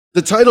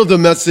The title of the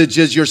message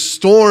is Your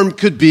Storm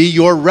Could Be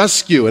Your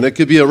Rescue, and it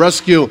could be a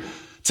rescue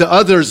to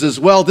others as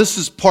well. This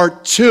is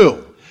part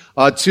two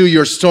to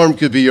Your Storm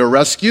Could Be Your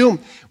Rescue.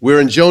 We're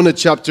in Jonah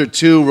chapter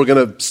 2. We're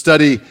going to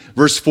study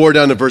verse 4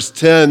 down to verse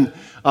 10.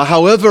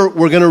 However,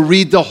 we're going to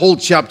read the whole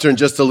chapter in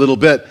just a little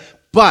bit.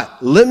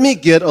 But let me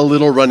get a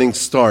little running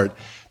start.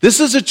 This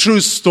is a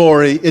true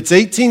story. It's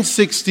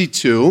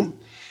 1862.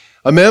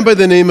 A man by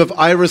the name of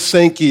Ira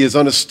Sankey is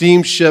on a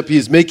steamship.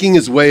 He's making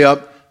his way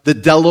up the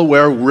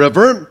Delaware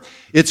River.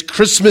 It's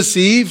Christmas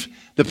Eve.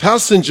 The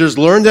passengers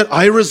learn that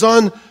Ira's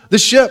on the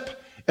ship,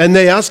 and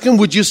they ask him,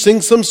 would you sing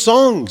some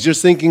songs? You're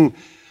thinking,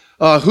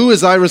 who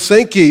is Ira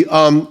Sankey?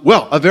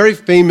 Well, a very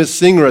famous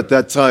singer at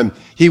that time.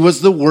 He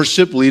was the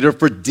worship leader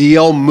for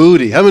D.L.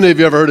 Moody. How many of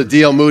you ever heard of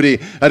D.L. Moody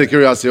out of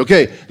curiosity?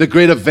 Okay, the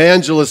great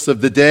evangelist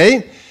of the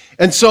day.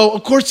 And so,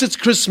 of course, it's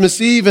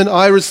Christmas Eve, and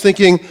Ira's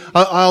thinking,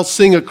 I'll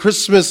sing a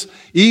Christmas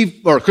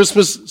Eve or a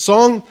Christmas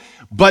song.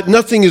 But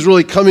nothing is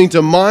really coming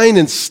to mind.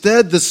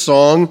 Instead, the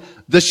song,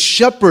 the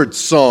Shepherd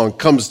Song,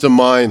 comes to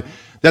mind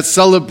that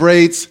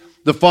celebrates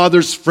the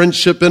Father's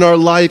friendship in our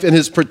life and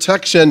His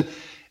protection.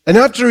 And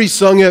after he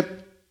sung it,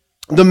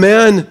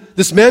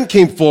 this man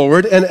came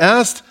forward and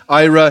asked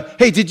Ira,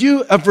 hey, did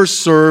you ever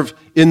serve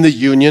in the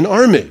Union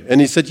Army? And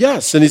he said,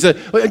 yes. And he said,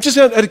 just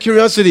out of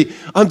curiosity,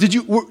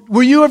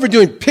 were you ever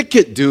doing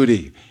picket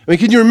duty? I mean,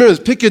 can you remember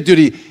this picket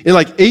duty in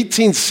like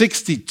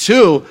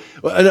 1862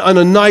 on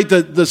a night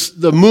that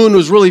the moon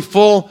was really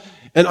full?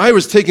 And I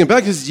was taken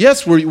back. He said,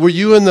 yes, were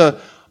you in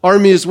the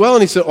army as well?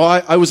 And he said,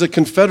 I was a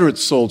Confederate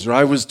soldier.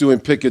 I was doing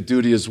picket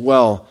duty as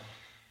well.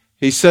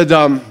 He said,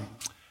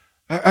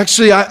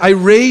 actually, I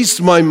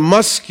raised my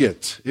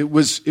musket. It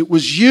was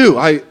you.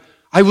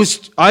 I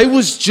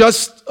was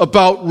just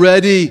about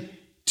ready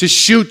to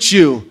shoot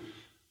you.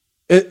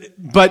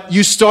 But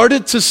you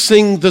started to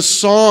sing the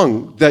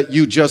song that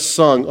you just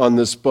sung on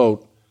this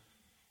boat.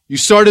 You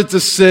started to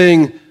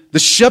sing the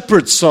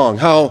shepherd song,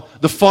 how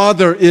the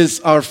Father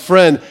is our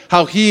friend,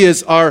 how He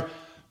is our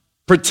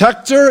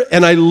protector.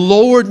 And I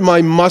lowered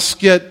my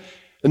musket,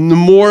 and the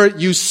more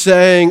you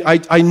sang,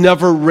 I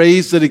never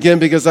raised it again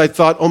because I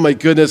thought, oh my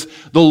goodness,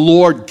 the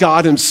Lord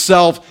God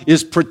Himself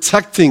is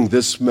protecting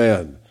this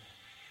man.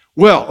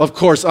 Well, of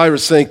course, Ira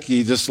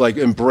Sankey just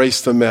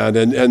embraced the man,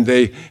 and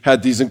they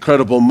had these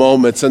incredible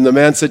moments. And the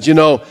man said,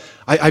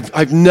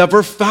 I've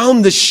never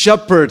found the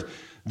shepherd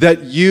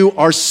that you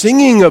are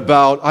singing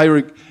about.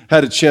 Ira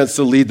had a chance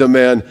to lead the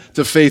man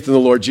to faith in the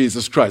Lord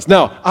Jesus Christ.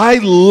 Now, I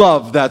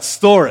love that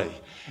story.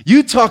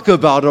 You talk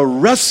about a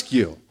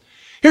rescue.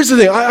 Here's the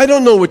thing. I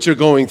don't know what you're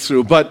going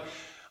through, but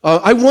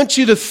I want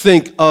you to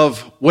think of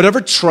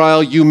whatever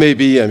trial you may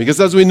be in. Because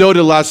as we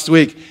noted last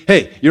week,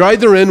 hey, you're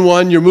either in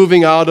one, you're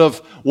moving out of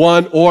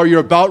one, or you're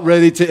about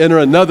ready to enter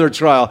another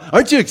trial.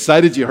 Aren't you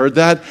excited you heard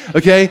that?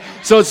 Okay?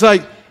 So it's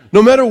like,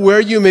 no matter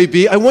where you may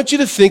be, I want you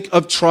to think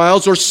of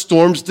trials or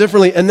storms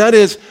differently. And that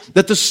is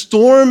that the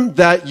storm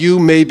that you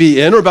may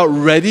be in or about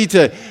ready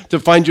to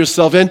find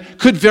yourself in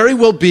could very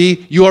well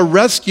be your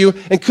rescue,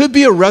 and could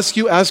be a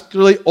rescue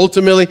actually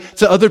ultimately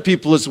to other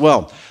people as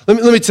well.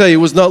 Let me tell you,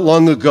 it was not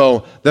long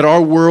ago that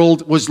our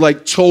world was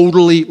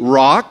totally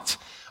rocked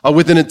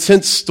with an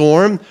intense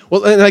storm.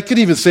 Well, and I could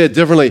even say it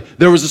differently.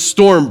 There was a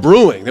storm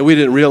brewing that we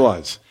didn't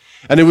realize.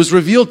 And it was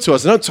revealed to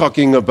us. And I'm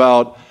talking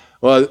about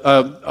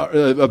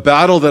a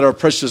battle that our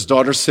precious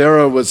daughter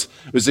Sarah was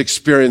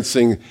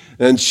experiencing.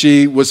 And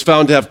she was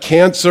found to have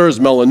cancer,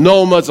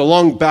 melanoma. It's a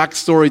long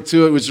backstory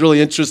to it. It was really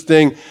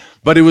interesting.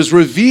 But it was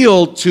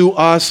revealed to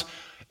us.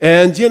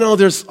 And,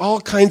 there's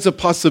all kinds of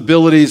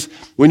possibilities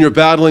when you're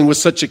battling with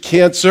such a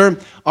cancer.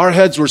 Our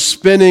heads were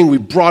spinning. We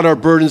brought our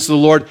burdens to the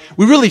Lord.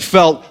 We really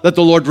felt that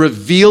the Lord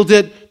revealed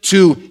it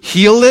to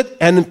heal it,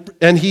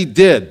 and He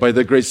did by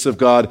the grace of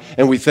God,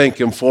 and we thank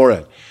Him for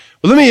it.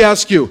 But let me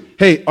ask you,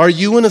 hey, are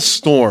you in a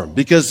storm?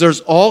 Because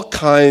there's all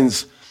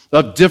kinds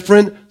of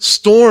different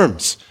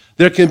storms.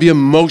 There can be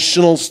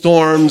emotional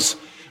storms,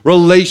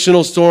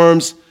 relational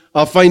storms,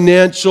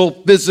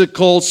 financial,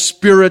 physical,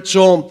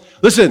 spiritual.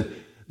 Listen,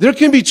 there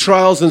can be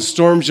trials and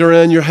storms you're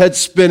in, your head's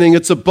spinning,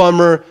 it's a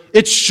bummer,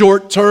 it's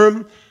short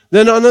term.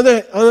 Then on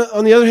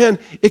the other hand,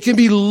 it can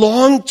be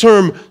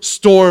long-term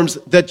storms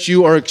that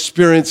you are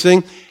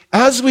experiencing.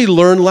 As we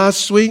learned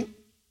last week,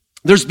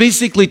 there's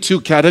basically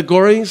two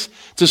categories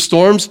to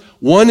storms.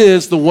 One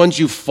is the ones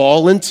you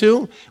fall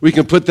into. We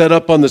can put that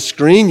up on the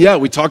screen. Yeah,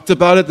 we talked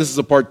about it. This is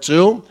a part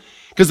 2.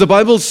 Because the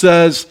Bible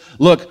says,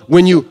 look,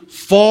 when you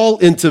fall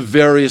into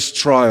various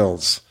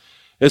trials,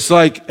 it's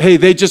like, hey,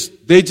 they just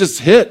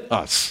hit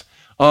us.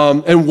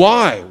 And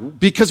why?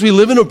 Because we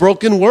live in a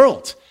broken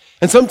world.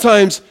 And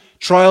sometimes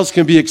trials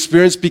can be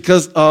experienced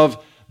because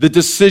of the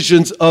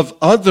decisions of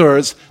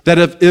others that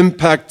have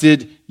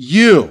impacted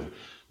you.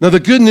 Now, the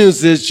good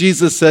news is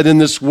Jesus said in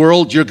this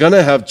world, you're going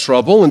to have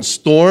trouble and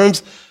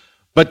storms,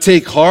 but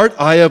take heart,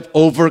 I have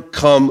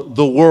overcome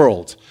the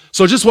world.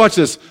 So just watch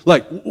this.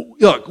 Look,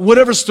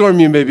 whatever storm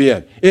you may be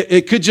in,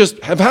 it could just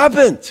have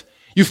happened.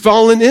 You've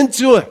fallen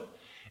into it.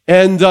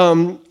 And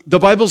the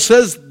Bible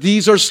says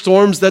these are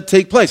storms that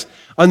take place.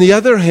 On the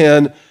other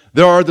hand,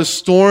 There are the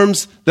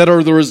storms that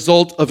are the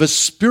result of a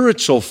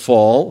spiritual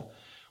fall,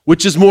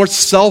 which is more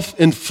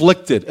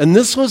self-inflicted. And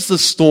this was the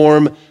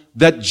storm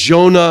that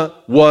Jonah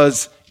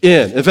was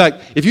in. In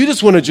fact, if you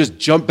just want to just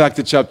jump back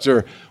to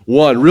chapter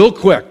 1 real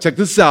quick, check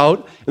this out.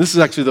 And this is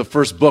actually the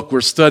first book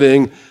we're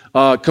studying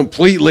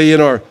completely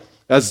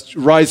as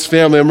Rise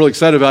family. I'm really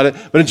excited about it.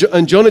 But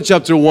in Jonah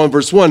chapter 1,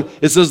 verse 1,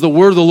 it says, the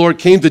word of the Lord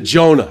came to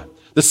Jonah,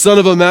 the son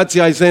of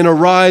Amittai, saying,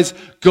 arise,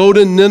 go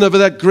to Nineveh,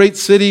 that great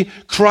city,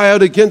 cry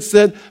out against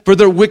it, for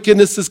their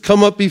wickedness has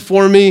come up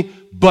before me.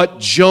 But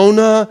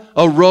Jonah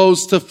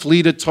arose to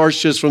flee to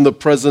Tarshish from the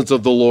presence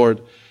of the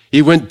Lord.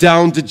 He went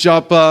down to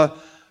Joppa,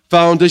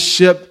 found a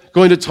ship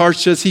going to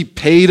Tarshish. He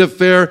paid a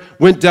fare,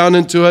 went down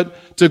into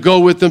it to go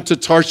with them to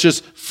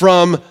Tarshish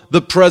from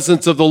the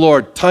presence of the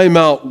Lord. Time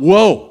out.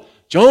 Whoa,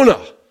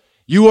 Jonah,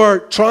 you are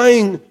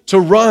trying to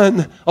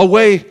run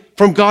away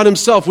from God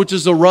himself, which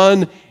is a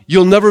run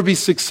you'll never be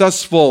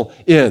successful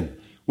in,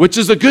 which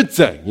is a good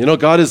thing. You know,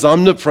 God is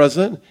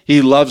omnipresent.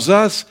 He loves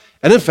us.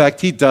 And in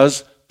fact, he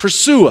does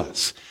pursue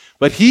us.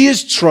 But he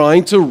is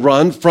trying to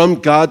run from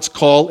God's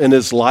call in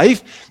his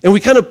life. And we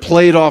kind of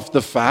played off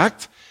the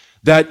fact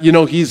that, you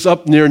know, he's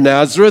up near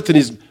Nazareth and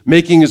he's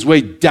making his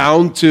way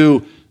down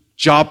to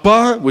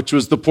Joppa, which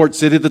was the port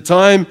city at the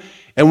time.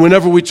 And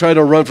whenever we try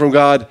to run from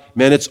God,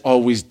 man, it's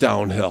always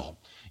downhill.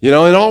 You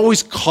know, it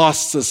always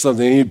costs us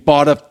something. He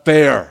bought a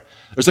fare.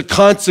 There's a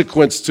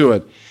consequence to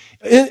it.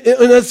 And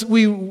as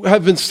we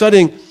have been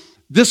studying,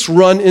 this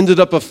run ended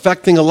up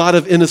affecting a lot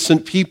of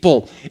innocent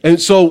people. And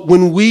so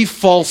when we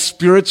fall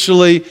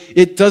spiritually,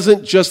 it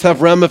doesn't just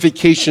have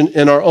ramification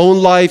in our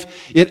own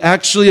life. It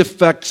actually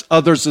affects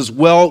others as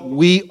well.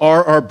 We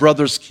are our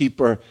brother's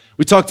keeper.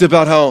 We talked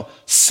about how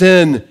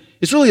sin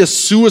is really a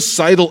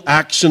suicidal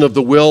action of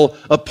the will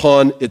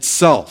upon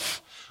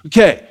itself.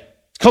 Okay,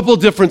 a couple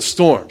of different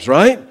storms,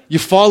 right? You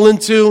fall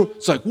into,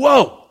 it's like,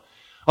 whoa.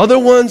 Other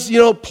ones, you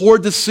know, poor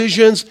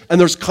decisions, and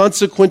there's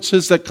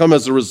consequences that come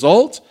as a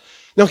result.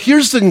 Now,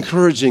 here's the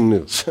encouraging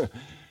news.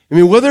 I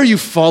mean, whether you've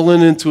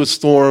fallen into a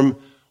storm,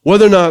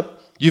 whether or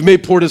not you've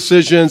made poor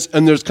decisions,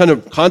 and there's kind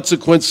of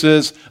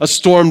consequences, a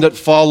storm that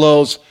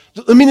follows,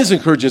 let me just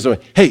encourage you.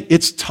 Hey,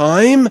 it's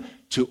time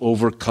to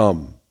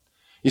overcome.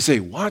 You say,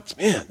 what?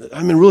 Man,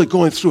 I've been really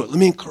going through it. Let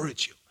me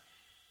encourage you.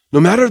 No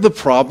matter the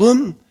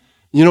problem,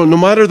 you know, no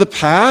matter the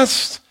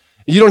past,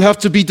 you don't have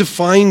to be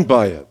defined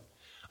by it.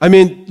 I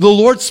mean, the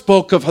Lord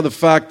spoke of the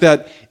fact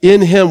that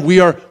in him we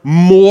are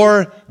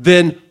more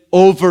than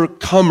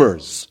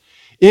overcomers.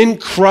 In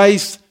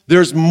Christ,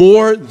 there's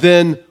more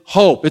than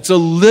hope. It's a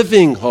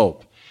living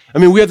hope. I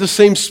mean, we have the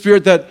same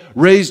Spirit that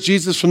raised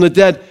Jesus from the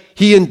dead.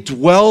 He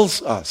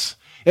indwells us.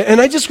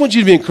 And I just want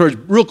you to be encouraged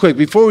real quick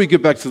before we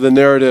get back to the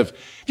narrative.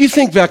 If you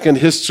think back in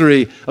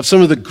history of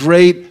some of the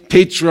great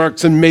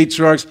patriarchs and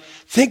matriarchs,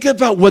 think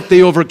about what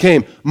they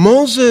overcame.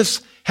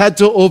 Moses had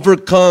to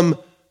overcome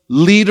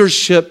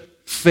leadership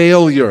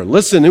failure.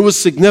 Listen, it was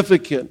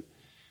significant.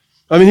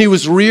 I mean, he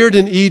was reared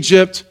in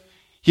Egypt.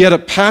 He had a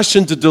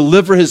passion to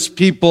deliver his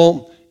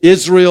people,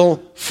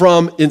 Israel,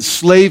 from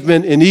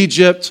enslavement in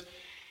Egypt.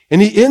 And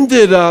he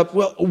ended up,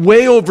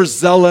 way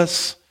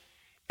overzealous.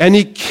 And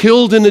he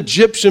killed an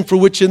Egyptian for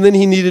which, and then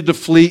he needed to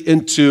flee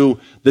into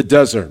the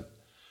desert.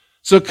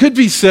 So it could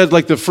be said,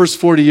 like the first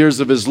 40 years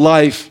of his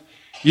life,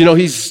 you know,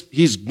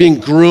 he's being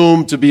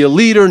groomed to be a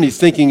leader and he's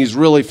thinking he's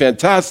really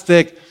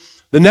fantastic.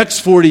 The next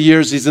 40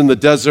 years, he's in the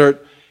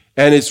desert,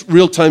 and it's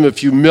real time of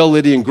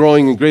humility and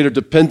growing in greater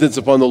dependence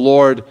upon the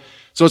Lord.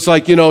 So it's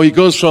like, you know, he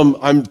goes from,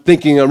 I'm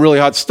thinking I'm really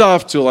hot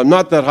stuff to I'm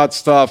not that hot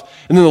stuff.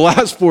 And then the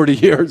last 40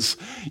 years,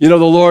 you know,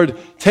 the Lord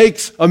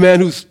takes a man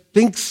who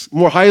thinks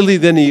more highly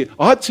than he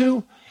ought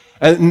to,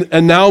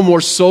 and now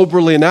more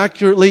soberly and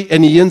accurately,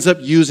 and he ends up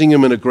using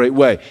him in a great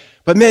way.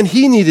 But man,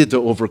 he needed to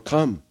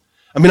overcome.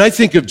 I mean, I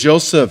think of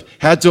Joseph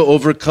had to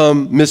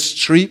overcome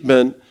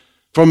mistreatment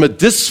from a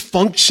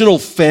dysfunctional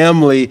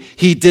family.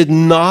 He did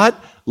not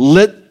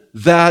let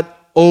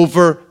that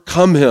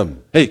overcome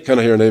him. Hey, can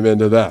I hear an amen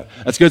to that?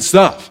 That's good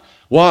stuff.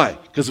 Why?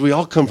 Because we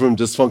all come from a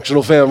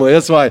dysfunctional family.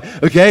 That's why.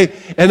 Okay?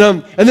 And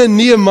then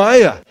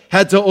Nehemiah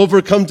had to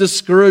overcome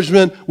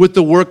discouragement with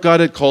the work God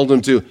had called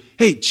him to.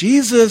 Hey,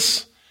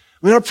 Jesus,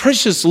 I mean, our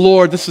precious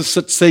Lord, this is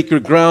such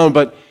sacred ground,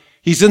 but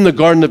he's in the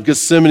Garden of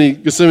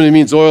Gethsemane. Gethsemane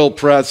means oil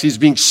press. He's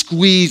being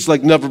squeezed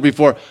like never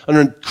before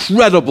under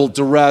incredible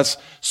duress,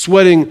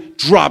 sweating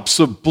drops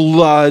of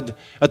blood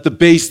at the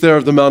base there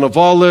of the Mount of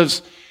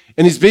Olives.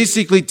 And he's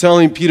basically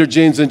telling Peter,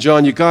 James, and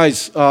John, you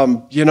guys,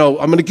 you know,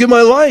 I'm going to give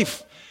my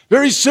life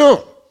very soon.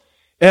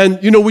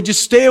 And, you know, would you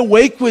stay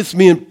awake with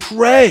me and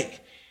pray?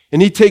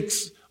 And he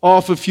takes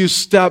off a few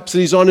steps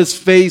and he's on his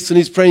face and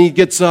he's praying. He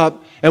gets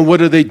up and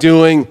what are they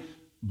doing?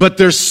 But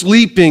they're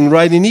sleeping,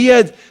 right? And he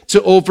had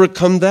to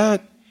overcome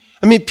that.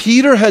 I mean,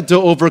 Peter had to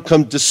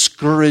overcome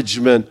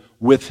discouragement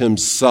with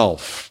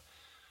himself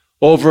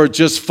over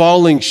just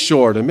falling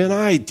short. I mean,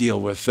 I deal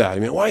with that. I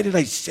mean, why did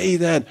I say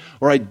that?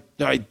 Or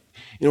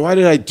why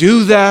did I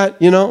do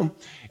that? You know?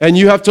 And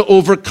you have to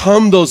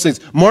overcome those things.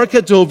 Mark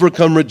had to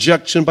overcome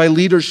rejection by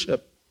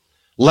leadership.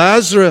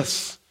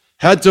 Lazarus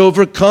had to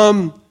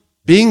overcome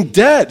being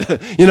dead.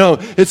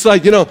 It's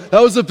like,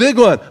 that was a big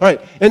one. All right.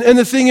 And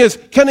the thing is,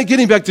 kind of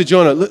getting back to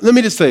Jonah, let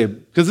me just say,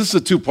 because this is a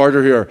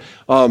two-parter here.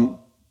 And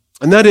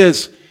that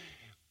is,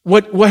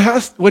 what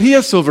he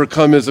has to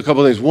overcome is a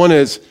couple of things. One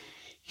is,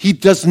 he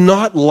does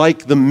not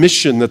like the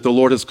mission that the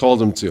Lord has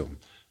called him to.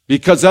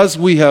 Because as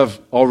we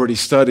have already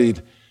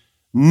studied,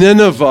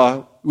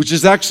 Nineveh, which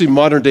is actually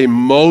modern-day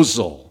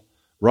Mosul,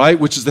 right,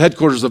 which is the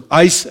headquarters of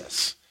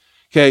ISIS,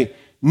 okay,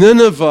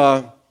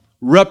 Nineveh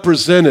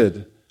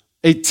represented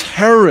a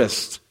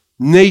terrorist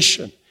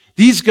nation.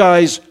 These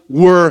guys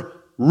were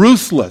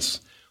ruthless.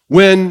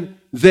 When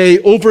they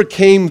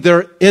overcame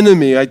their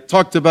enemy, I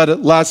talked about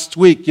it last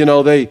week,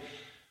 they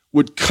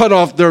would cut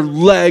off their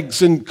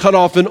legs and cut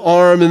off an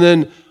arm, and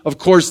then, of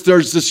course,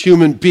 there's this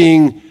human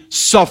being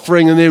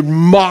suffering, and they would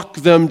mock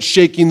them,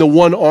 shaking the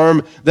one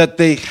arm that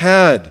they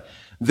had.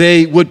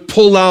 They would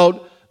pull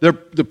out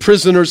the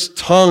prisoners'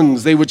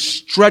 tongues. They would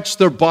stretch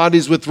their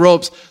bodies with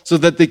ropes so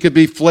that they could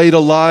be flayed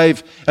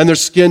alive and their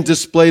skin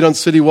displayed on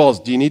city walls.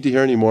 Do you need to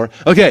hear any more?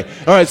 Okay,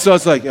 all right, so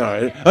it's like, all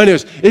right.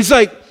 Anyways, it's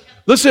like,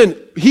 listen,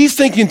 he's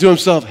thinking to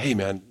himself, hey,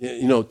 man,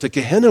 to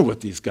Gehenna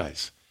with these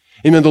guys.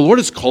 Amen, the Lord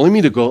is calling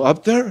me to go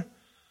up there.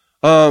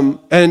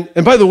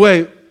 And by the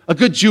way, a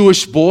good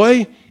Jewish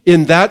boy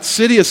in that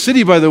city, a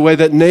city, by the way,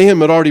 that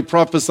Nahum had already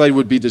prophesied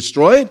would be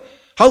destroyed.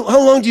 How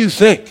long do you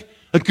think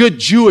a good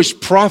Jewish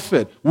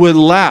prophet would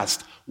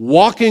last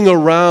walking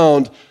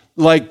around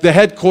like the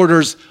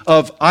headquarters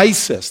of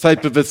ISIS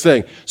type of a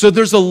thing? So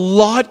there's a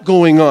lot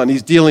going on.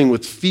 He's dealing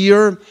with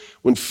fear.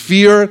 When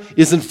fear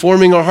is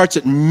informing our hearts,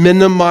 it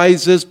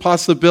minimizes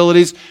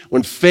possibilities.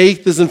 When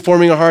faith is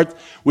informing our heart,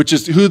 which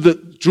is who the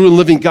true and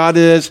living God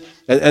is,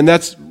 and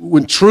that's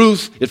when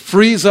truth, it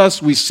frees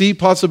us, we see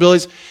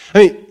possibilities. I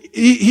mean,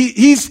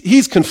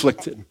 he's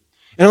conflicted.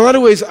 In a lot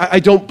of ways, I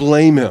don't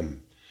blame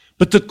him.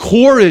 But the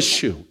core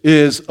issue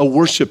is a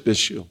worship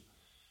issue.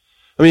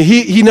 I mean,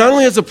 he not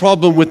only has a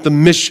problem with the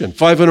mission,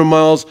 500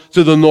 miles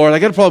to the north. I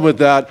got a problem with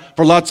that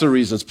for lots of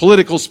reasons,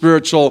 political,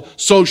 spiritual,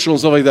 social, and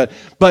stuff like that.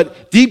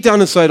 But deep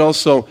down inside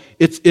also,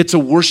 it's a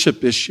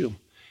worship issue.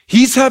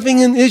 He's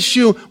having an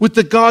issue with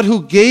the God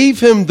who gave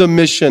him the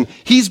mission.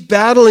 He's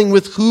battling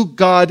with who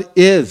God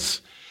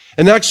is.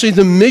 And actually,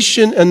 the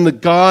mission and the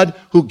God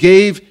who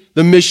gave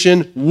the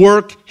mission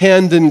work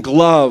hand in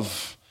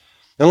glove.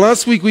 And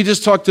last week we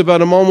just talked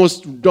about, I'm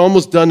almost done,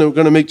 and we're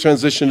going to make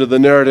transition to the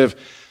narrative.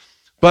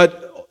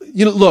 But,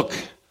 look,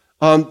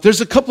 there's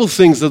a couple of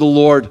things that the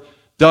Lord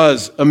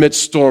does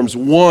amidst storms.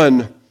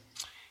 One,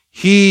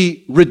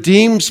 he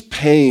redeems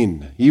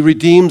pain. He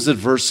redeems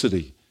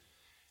adversity.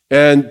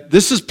 And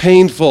this is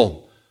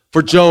painful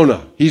for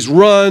Jonah. He's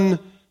run.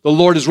 The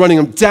Lord is running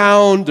him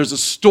down. There's a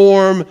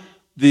storm.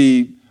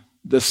 The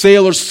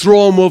sailors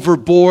throw him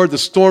overboard. The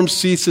storm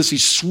ceases.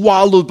 He's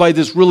swallowed by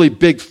this really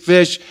big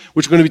fish,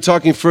 which we're going to be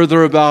talking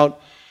further about.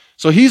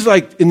 So he's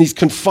like in these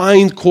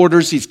confined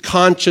quarters. He's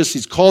conscious.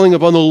 He's calling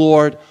upon the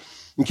Lord.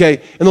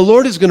 Okay, and the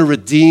Lord is going to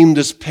redeem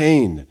this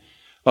pain.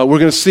 We're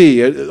going to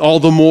see all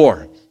the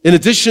more. In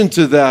addition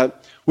to that,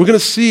 we're going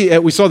to see,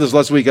 we saw this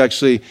last week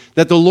actually,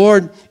 that the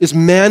Lord is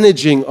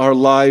managing our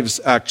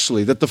lives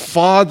actually, that the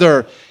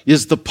Father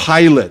is the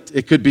pilot,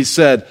 it could be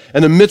said.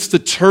 And amidst the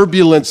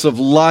turbulence of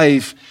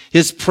life,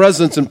 his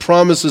presence and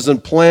promises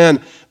and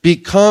plan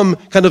become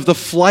kind of the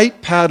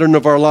flight pattern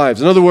of our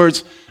lives. In other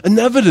words,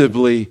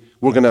 inevitably,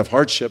 we're going to have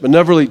hardship.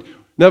 Inevitably,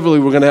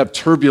 we're going to have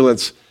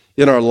turbulence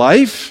in our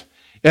life.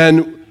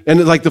 And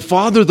like the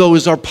Father, though,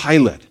 is our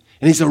pilot.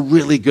 And he's a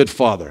really good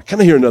father.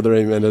 Can I hear another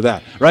amen to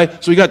that,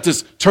 right? So we got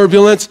this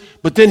turbulence,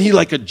 but then he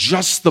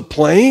adjusts the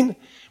plane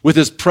with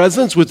his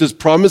presence, with his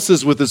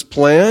promises, with his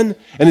plan,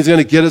 and he's going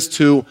to get us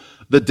to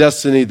the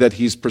destiny that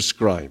he's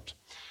prescribed.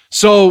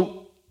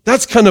 So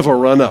that's kind of a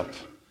run-up,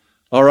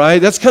 all right?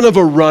 That's kind of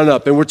a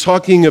run-up, and we're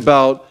talking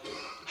about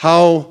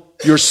how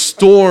your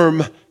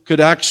storm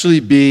could actually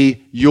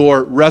be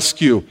your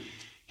rescue.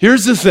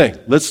 Here's the thing.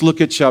 Let's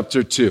look at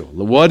chapter 2.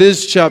 What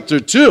is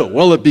chapter 2?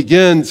 Well, it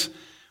begins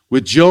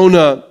with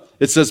Jonah.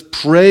 It says,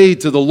 pray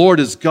to the Lord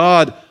his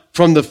God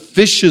from the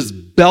fish's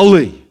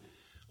belly.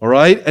 All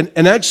right?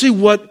 And actually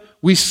what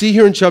we see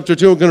here in chapter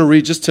 2, we're going to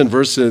read just 10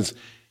 verses.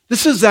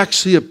 This is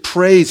actually a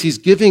praise. He's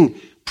giving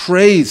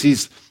praise.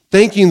 He's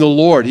thanking the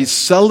Lord. He's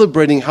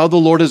celebrating how the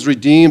Lord has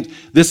redeemed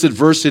this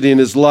adversity in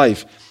his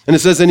life. And it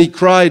says, and he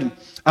cried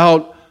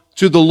out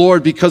to the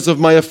Lord because of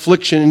my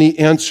affliction, and he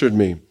answered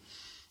me.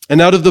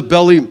 And out of the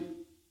belly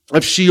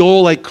of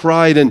Sheol I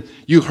cried, and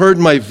you heard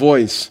my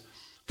voice.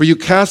 For you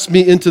cast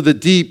me into the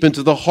deep,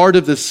 into the heart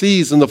of the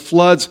seas, and the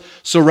floods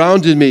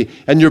surrounded me,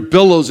 and your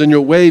billows and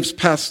your waves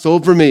passed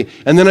over me.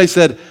 And then I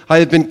said, I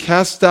have been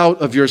cast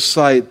out of your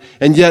sight,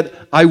 and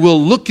yet I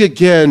will look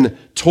again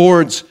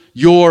towards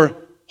your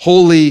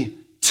holy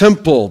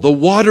temple. The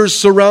waters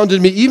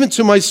surrounded me, even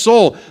to my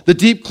soul. The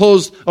deep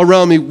closed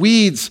around me.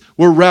 Weeds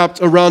were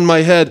wrapped around my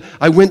head.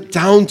 I went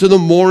down to the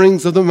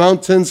moorings of the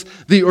mountains.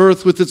 The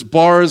earth with its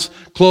bars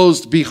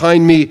closed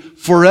behind me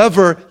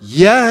forever.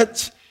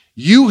 Yet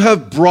you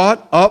have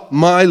brought up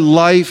my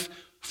life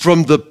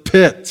from the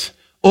pit.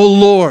 O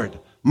Lord,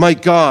 my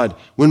God,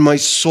 when my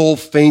soul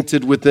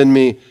fainted within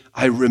me,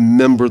 I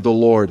remembered the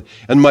Lord,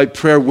 and my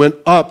prayer went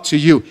up to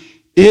you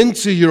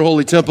into your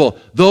holy temple.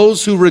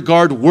 Those who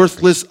regard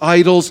worthless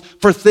idols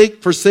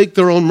forsake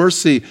their own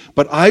mercy,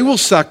 but I will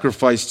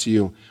sacrifice to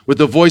you with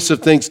the voice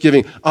of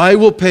thanksgiving. I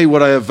will pay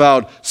what I have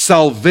vowed.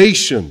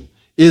 Salvation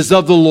is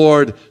of the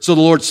Lord. So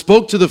the Lord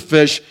spoke to the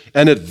fish,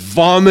 and it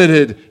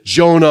vomited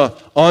Jonah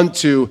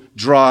onto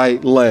dry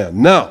land.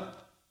 Now,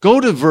 go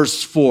to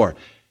verse 4.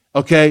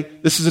 Okay,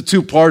 this is a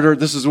two-parter.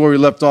 This is where we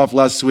left off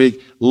last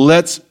week.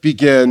 Let's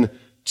begin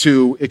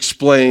to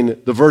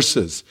explain the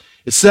verses.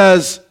 It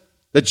says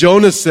that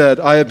Jonah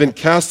said, I have been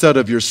cast out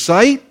of your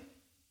sight,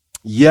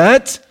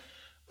 yet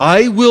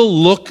I will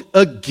look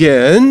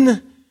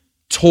again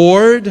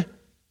toward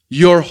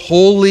your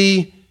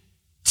holy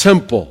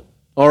temple.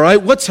 All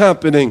right, what's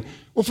happening?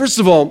 Well, first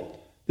of all,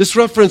 this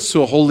reference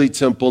to a holy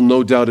temple,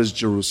 no doubt, is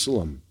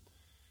Jerusalem.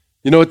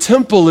 You know, a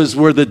temple is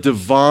where the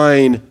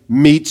divine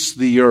meets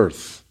the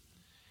earth.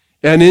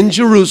 And in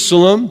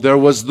Jerusalem, there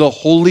was the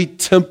holy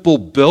temple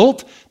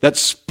built that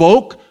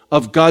spoke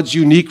of God's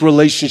unique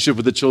relationship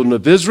with the children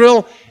of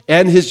Israel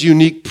and his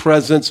unique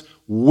presence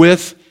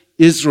with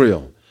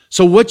Israel.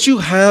 So what you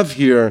have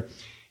here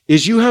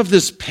is you have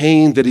this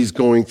pain that he's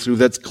going through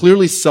that's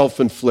clearly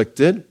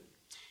self-inflicted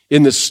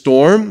in the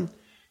storm,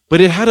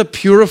 but it had a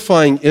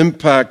purifying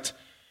impact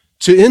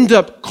to end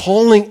up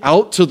calling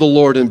out to the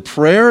Lord in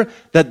prayer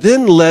that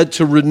then led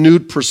to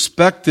renewed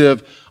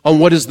perspective on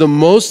what is of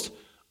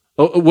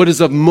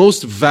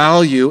most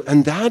value,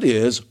 and that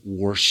is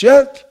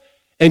worship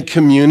and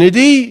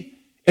community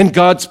and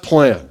God's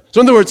plan.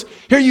 So in other words,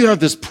 here you have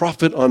this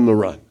prophet on the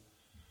run,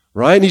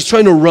 right? And he's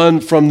trying to run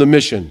from the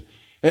mission.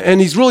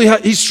 And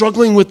he's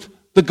struggling with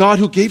the God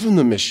who gave him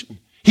the mission.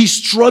 He's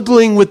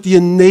struggling with the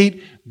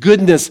innate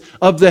goodness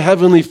of the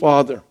Heavenly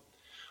Father.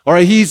 All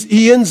right,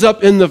 he ends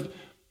up in the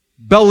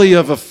belly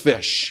of a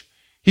fish.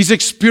 He's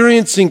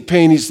experiencing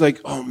pain. He's like,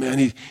 oh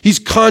man, he's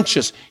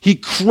conscious. He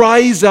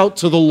cries out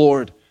to the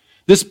Lord.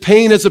 This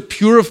pain has a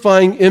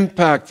purifying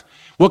impact.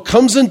 What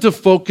comes into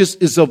focus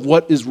is of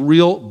what is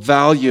real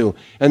value.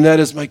 And that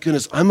is, my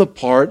goodness, I'm a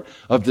part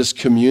of this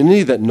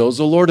community that knows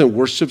the Lord and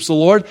worships the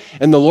Lord.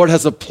 And the Lord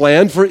has a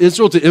plan for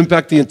Israel to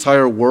impact the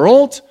entire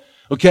world.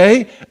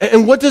 Okay?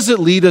 And what does it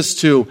lead us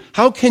to?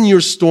 How can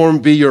your storm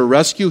be your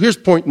rescue? Here's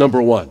point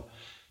number 1.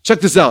 Check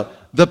this out.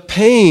 The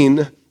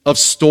pain of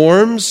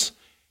storms,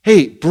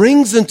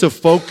 brings into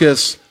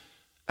focus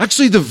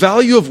actually the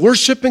value of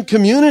worship and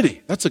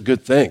community. That's a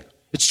good thing.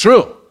 It's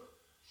true.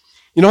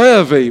 You know, I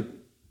have a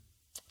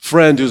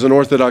friend who's an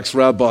Orthodox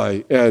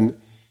rabbi, and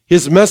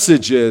his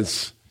message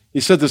is, he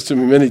said this to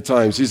me many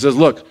times. He says,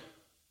 look,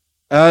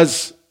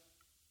 as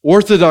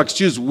Orthodox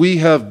Jews, we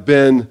have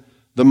been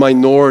the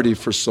minority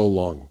for so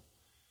long.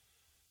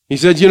 He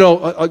said, you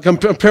know, I'm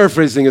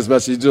paraphrasing his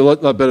message, he's doing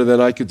a lot better than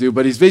I could do,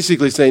 but he's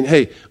basically saying,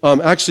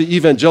 actually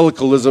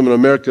evangelicalism in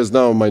America is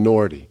now a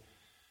minority.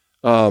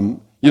 The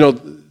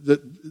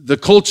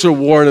culture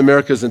war in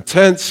America is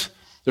intense.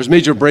 There's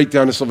major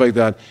breakdown and stuff like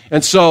that.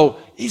 And so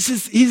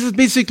he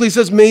basically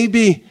says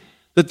maybe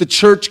that the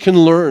church can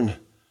learn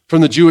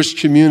from the Jewish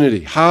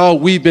community how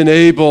we've been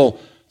able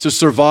to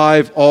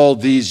survive all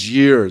these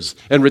years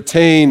and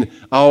retain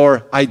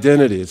our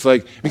identity. It's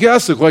like, you can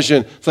ask the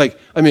question, it's like,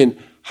 I mean,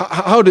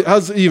 how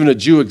does even a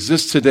Jew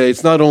exist today?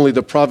 It's not only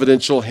the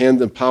providential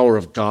hand and power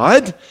of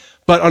God,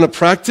 but on a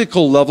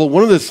practical level,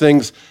 one of the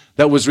things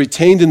that was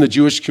retained in the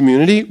Jewish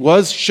community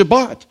was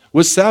Shabbat,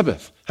 was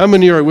Sabbath. How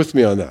many are with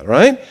me on that,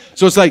 right?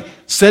 So it's like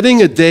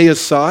setting a day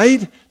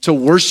aside to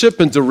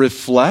worship and to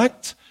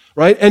reflect,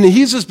 right? And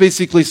he's just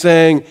basically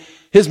saying,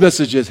 his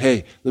message is,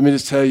 hey, let me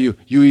just tell you,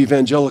 you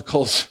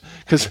evangelicals,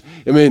 because,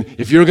 I mean,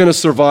 if you're going to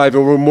survive,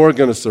 and we're more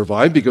going to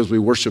survive because we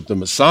worship the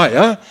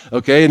Messiah,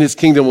 okay, and his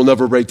kingdom will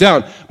never break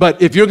down.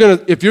 But if you're going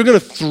to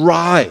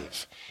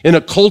thrive in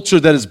a culture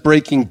that is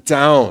breaking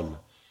down,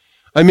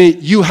 I mean,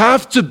 you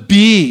have to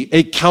be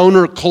a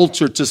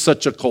counterculture to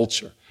such a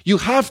culture. You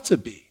have to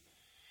be.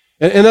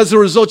 And as a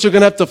result, you're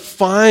going to have to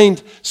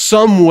find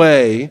some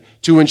way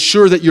to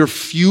ensure that you're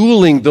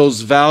fueling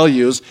those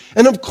values.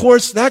 And of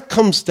course, that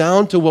comes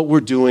down to what we're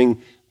doing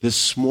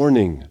this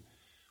morning,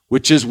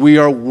 which is we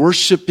are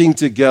worshiping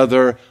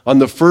together on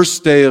the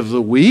first day of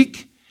the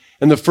week.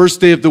 And the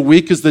first day of the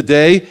week is the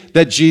day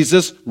that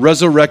Jesus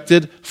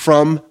resurrected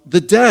from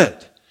the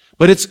dead.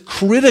 But it's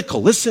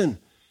critical. Listen,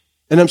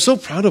 and I'm so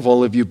proud of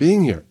all of you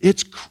being here.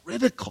 It's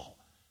critical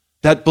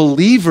that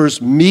believers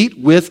meet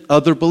with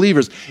other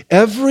believers.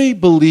 Every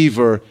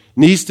believer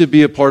needs to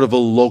be a part of a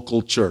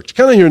local church.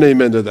 Can I hear an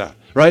amen to that,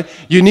 right?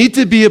 You need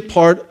to be a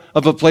part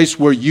of a place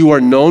where you are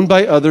known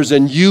by others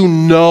and you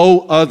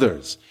know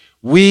others.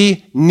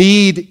 We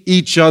need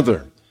each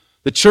other.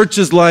 The church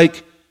is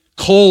like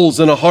coals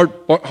in a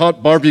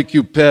hot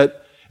barbecue pit,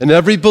 and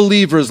every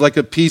believer is like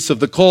a piece of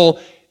the coal.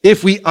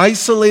 If we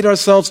isolate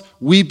ourselves,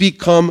 we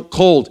become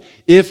cold.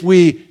 If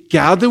we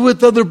gather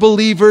with other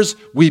believers,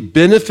 we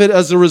benefit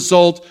as a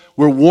result.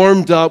 We're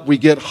warmed up, we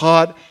get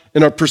hot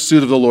in our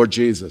pursuit of the Lord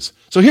Jesus.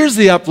 So here's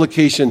the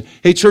application.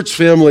 Hey, church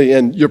family,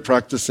 and you're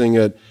practicing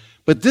it,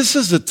 But this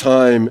is a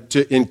time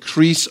to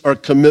increase our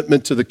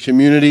commitment to the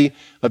community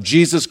of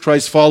Jesus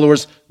Christ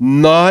followers,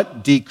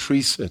 not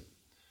decrease it.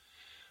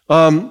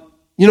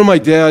 My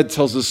dad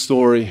tells a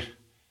story,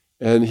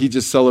 and he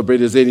just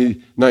celebrated his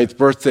 89th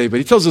birthday, but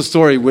he tells a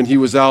story when he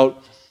was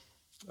out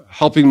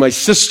helping my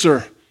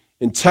sister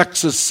in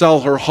Texas sell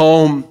her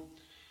home.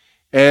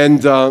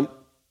 And, and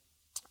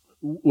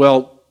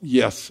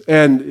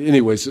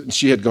anyways,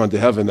 she had gone to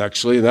heaven,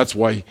 actually, and that's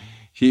why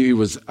he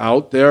was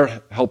out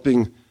there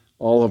helping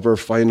all of her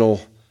final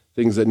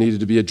things that needed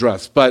to be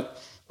addressed. But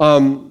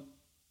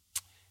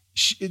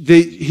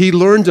he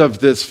learned of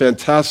this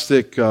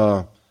fantastic agent,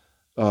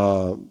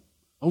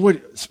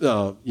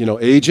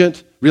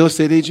 real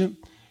estate agent.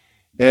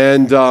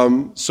 And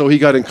so he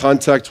got in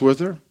contact with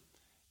her.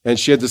 And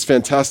she had this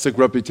fantastic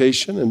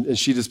reputation. And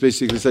she just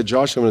basically said,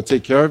 Josh, I'm going to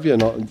take care of you,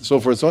 and so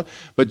forth and so on.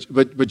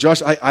 But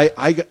Josh,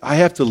 I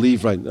have to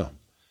leave right now.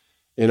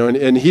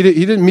 And he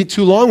didn't meet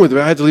too long with me.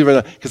 I had to leave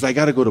right now because I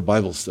got to go to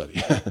Bible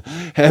study.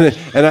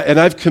 and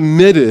I've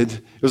committed,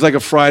 it was like a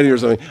Friday or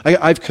something,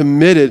 I've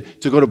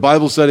committed to go to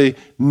Bible study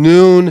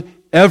noon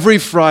every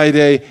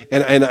Friday,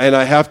 and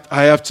I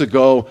have to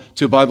go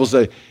to Bible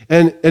study.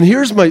 And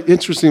here's my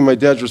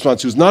dad's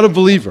response, who's not a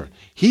believer.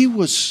 He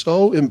was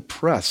so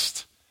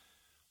impressed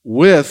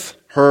with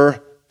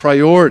her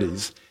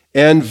priorities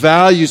and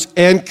values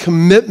and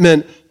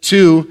commitment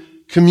to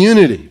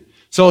community.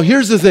 So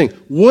here's the thing.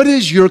 What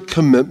is your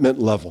commitment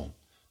level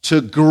to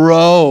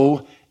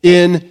grow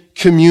in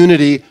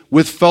community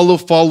with fellow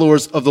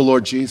followers of the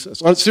Lord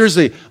Jesus?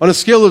 Seriously, on a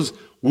scale of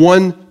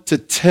 1 to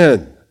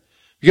 10.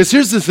 Because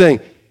here's the thing.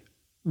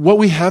 What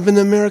we have in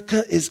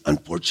America is,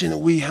 unfortunate,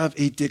 we have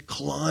a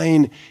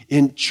decline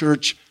in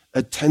church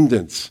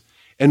attendance.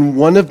 And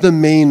one of the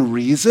main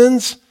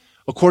reasons,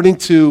 according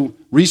to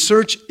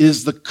research,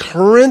 is the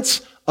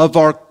currents of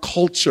our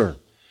culture.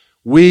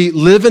 We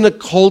live in a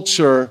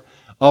culture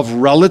of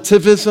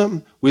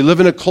relativism. We live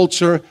in a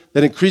culture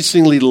that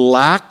increasingly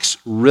lacks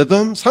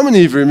rhythms. How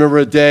many of you remember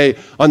a day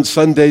on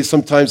Sundays,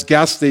 sometimes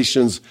gas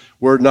stations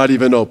were not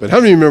even open? How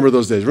many remember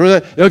those days? Remember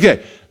that?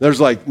 Okay, there's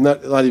like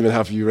not even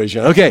half of you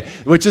raising your hand. Okay,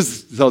 which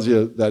just tells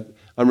you that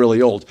I'm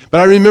really old.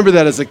 But I remember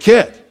that as a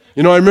kid.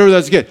 I remember that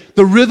as a kid.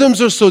 The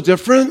rhythms are so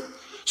different.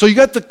 So you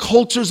got the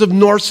cultures of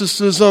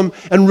narcissism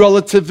and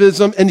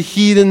relativism and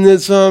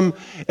hedonism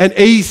and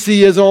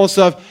atheism, all this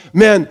stuff.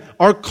 Man,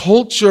 our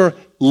culture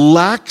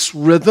lacks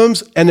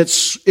rhythms, and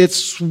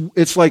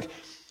it's like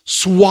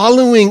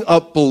swallowing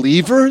up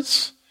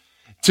believers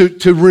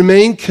to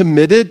remain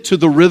committed to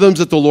the rhythms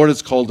that the Lord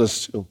has called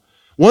us to.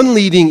 One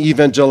leading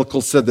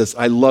evangelical said this.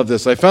 I love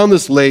this. I found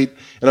this late,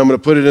 and I'm going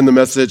to put it in the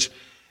message.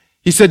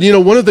 He said,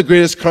 one of the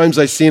greatest crimes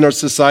I see in our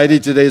society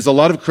today is a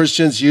lot of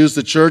Christians use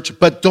the church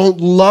but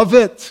don't love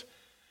it.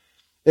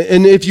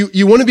 And if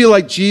you want to be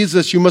like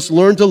Jesus, you must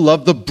learn to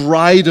love the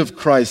bride of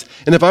Christ.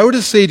 And if I were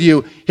to say to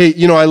you, hey,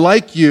 I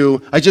like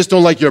you, I just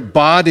don't like your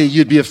body,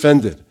 you'd be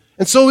offended.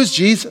 And so is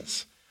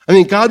Jesus.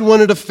 God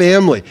wanted a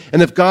family.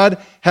 And if God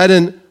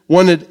hadn't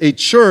wanted a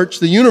church,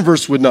 the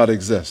universe would not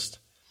exist.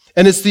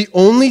 And it's the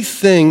only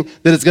thing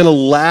that is going to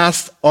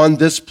last on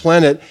this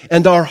planet.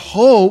 And our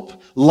hope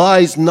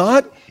lies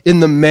not in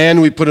the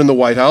man we put in the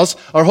White House.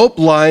 Our hope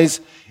lies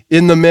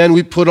in the man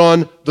we put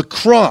on the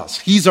cross.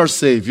 He's our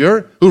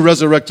Savior who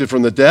resurrected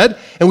from the dead,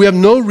 and we have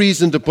no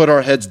reason to put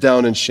our heads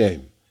down in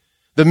shame.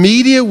 The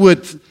media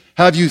would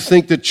have you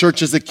think that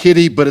church is a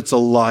kitty, but it's a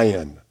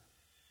lion.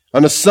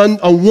 On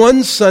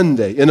one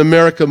Sunday in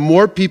America,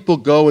 more people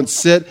go and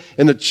sit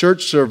in a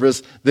church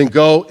service than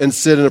go and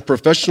sit in a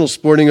professional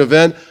sporting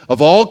event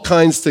of all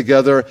kinds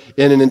together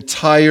in an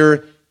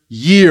entire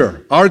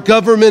year. Our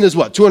government is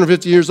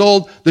 250 years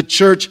old. The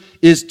church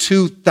is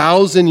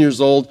 2,000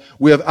 years old.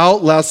 We have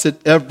outlasted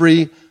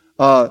every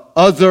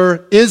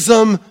other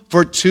ism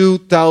for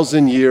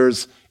 2,000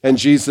 years. And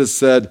Jesus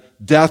said,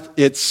 death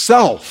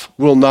itself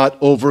will not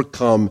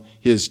overcome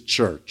his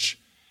church.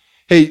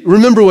 Hey,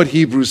 remember what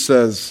Hebrews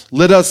says.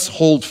 Let us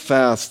hold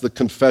fast the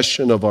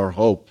confession of our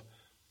hope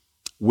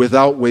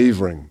without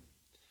wavering.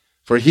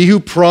 For he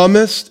who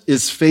promised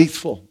is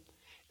faithful.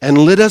 And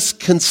let us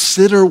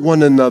consider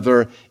one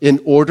another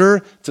in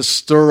order to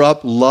stir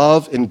up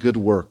love and good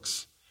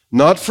works,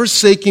 not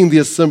forsaking the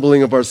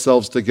assembling of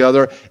ourselves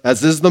together,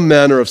 as is the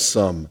manner of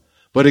some,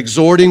 but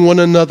exhorting one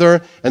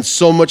another, and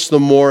so much the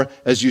more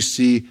as you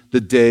see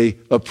the day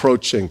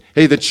approaching.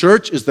 Hey, the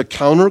church is the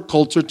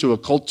counterculture to a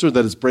culture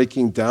that is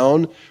breaking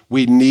down.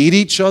 We need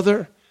each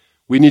other.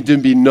 We need to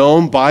be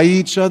known by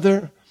each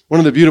other. One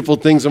of the beautiful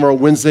things of our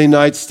Wednesday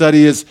night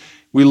study is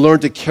we learn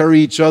to carry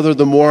each other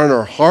the more in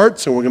our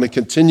hearts, and we're going to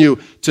continue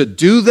to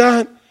do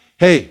that.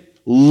 Hey,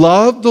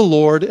 love the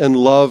Lord and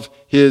love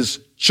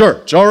his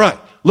church. All right,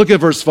 look at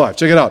verse 5.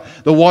 Check it out.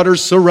 The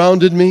waters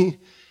surrounded me.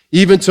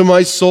 Even to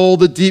my soul,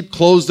 the deep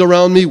closed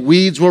around me.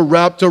 Weeds were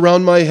wrapped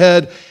around my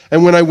head.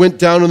 And when I went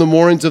down in the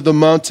moorings of the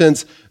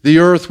mountains, the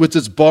earth with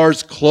its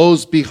bars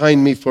closed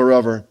behind me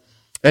forever.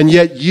 And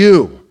yet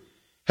you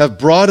have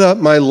brought up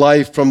my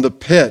life from the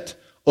pit,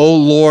 O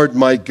Lord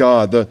my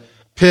God. The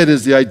pit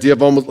is the idea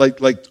of almost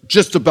like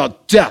just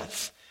about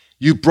death.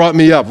 You brought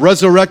me up,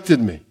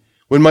 resurrected me.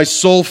 When my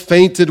soul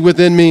fainted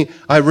within me,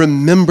 I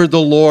remembered the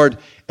Lord,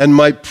 and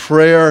my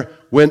prayer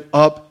went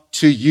up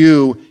to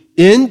you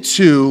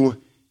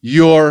into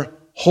your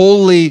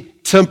holy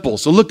temple.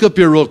 So look up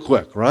here real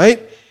quick,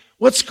 right?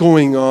 What's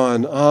going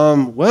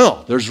on?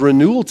 Well, there's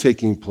renewal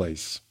taking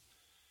place.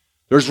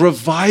 There's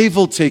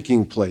revival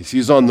taking place.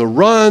 He's on the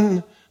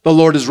run. The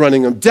Lord is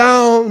running him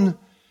down.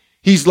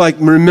 He's like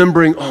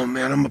remembering, oh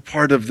man, I'm a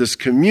part of this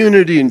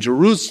community in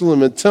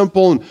Jerusalem and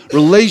temple and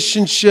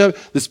relationship.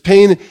 This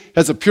pain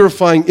has a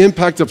purifying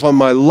impact upon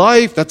my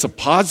life. That's a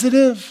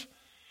positive.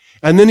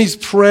 And then he's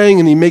praying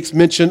and he makes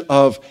mention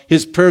of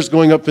his prayers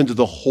going up into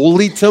the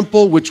holy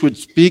temple, which would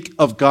speak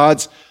of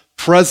God's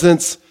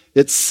presence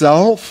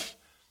itself.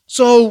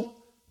 So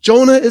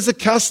Jonah is a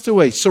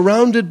castaway,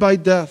 surrounded by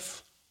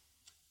death.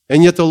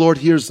 And yet the Lord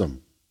hears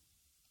him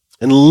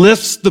and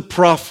lifts the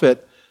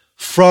prophet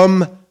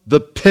from the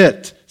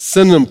pit,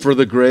 synonym for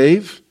the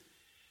grave,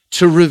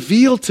 to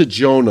reveal to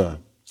Jonah.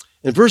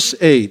 In verse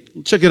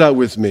 8, check it out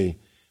with me,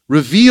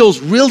 reveals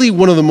really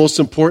one of the most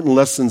important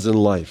lessons in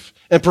life,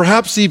 and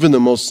perhaps even the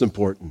most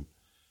important.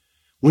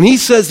 When he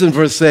says in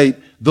verse 8,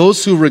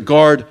 those who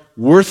regard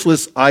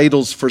worthless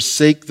idols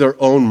forsake their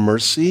own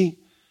mercy,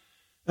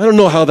 I don't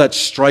know how that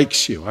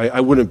strikes you. I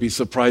wouldn't be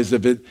surprised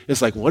if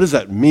it's like, what does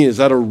that mean? Is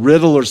that a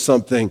riddle or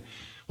something?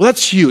 Well,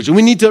 that's huge, and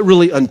we need to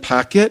really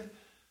unpack it.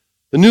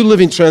 The New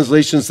Living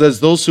Translation says,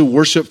 those who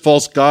worship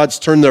false gods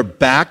turn their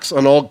backs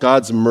on all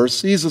God's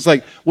mercies. It's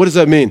like, what does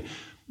that mean?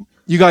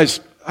 You guys,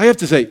 I have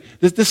to say,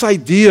 this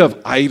idea of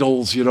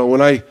idols,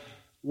 when I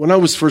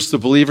was first a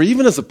believer,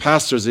 even as a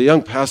pastor, as a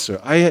young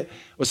pastor, I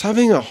was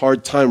having a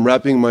hard time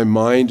wrapping my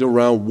mind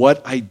around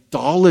what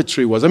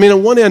idolatry was. I mean,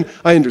 on one hand,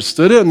 I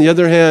understood it. On the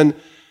other hand,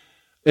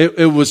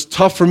 it was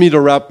tough for me to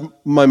wrap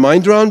my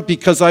mind around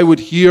because I would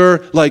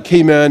hear like,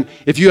 hey man,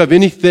 if you have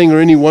anything or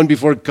anyone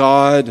before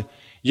God,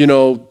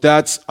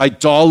 that's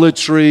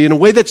idolatry. In a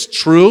way, that's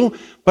true.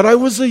 But I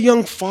was a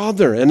young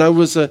father and I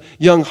was a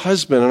young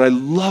husband and I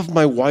love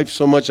my wife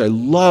so much. I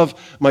love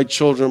my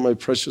children, my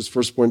precious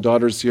firstborn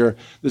daughters here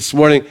this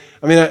morning.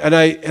 I mean,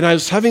 I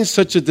was having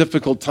such a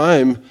difficult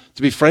time,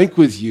 to be frank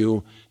with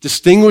you,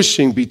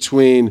 distinguishing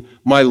between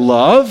my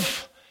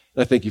love,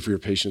 and I thank you for your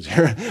patience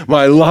here,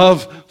 my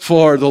love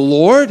for the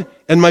Lord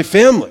and my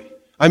family.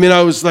 I mean,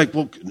 I was like,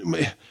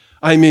 yes,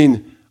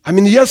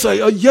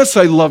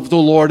 I love the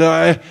Lord.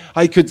 I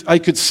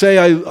could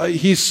say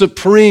He's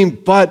supreme,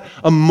 but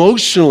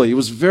emotionally, it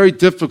was very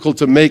difficult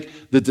to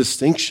make the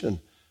distinction.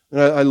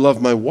 And I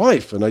love my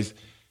wife, and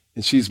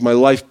she's my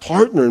life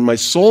partner and my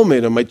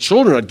soulmate and my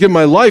children. I'd give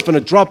my life on a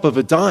drop of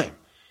a dime.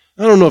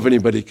 I don't know if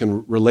anybody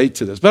can relate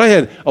to this, but I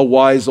had a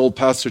wise old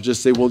pastor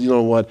just say, well, you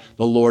know what?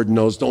 The Lord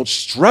knows. Don't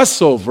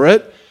stress over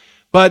it.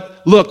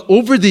 But look,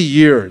 over the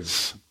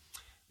years,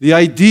 the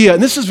idea,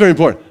 and this is very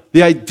important,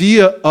 the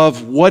idea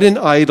of what an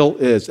idol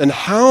is and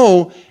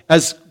how,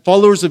 as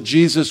followers of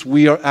Jesus,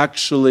 we are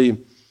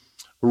actually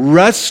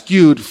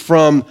rescued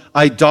from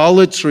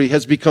idolatry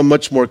has become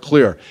much more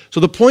clear. So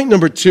the point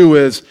number 2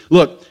 is,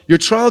 look, your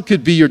trial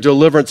could be your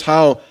deliverance.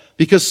 How?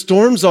 Because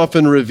storms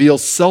often reveal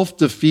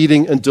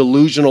self-defeating and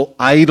delusional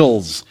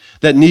idols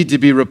that need to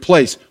be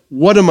replaced.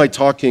 What am I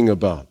talking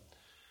about?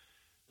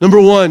 Number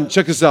 1,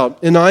 check this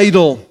out. An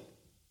idol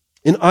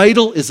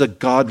is a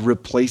God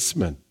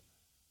replacement.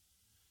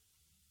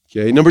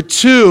 Okay, number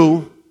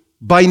 2,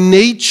 by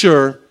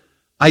nature,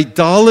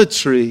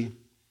 idolatry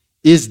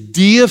is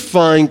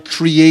deifying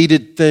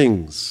created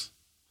things.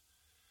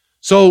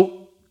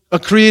 So, a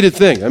created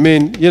thing. I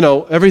mean,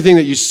 everything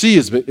that you see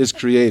is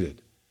created.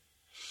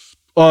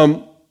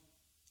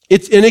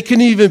 It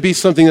can even be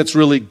something that's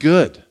really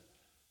good.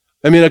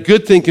 I mean, a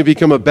good thing can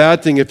become a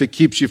bad thing if it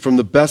keeps you from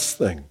the best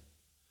thing.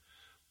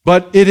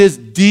 But it is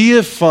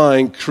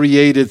deifying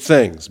created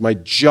things. My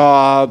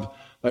job,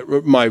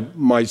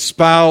 my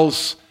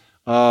spouse,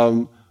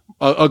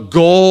 a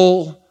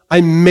goal.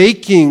 I'm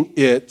making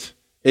it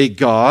a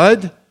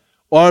God,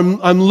 or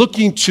I'm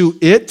looking to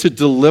it to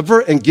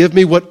deliver and give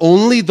me what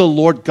only the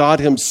Lord God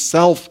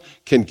Himself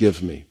can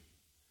give me.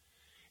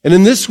 And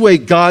in this way,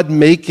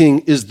 God-making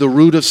is the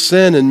root of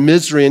sin and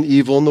misery and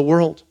evil in the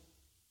world.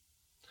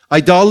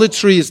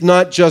 Idolatry is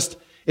not just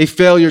a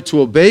failure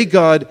to obey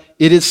God,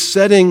 it is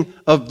setting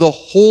of the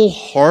whole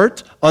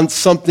heart on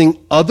something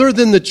other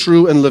than the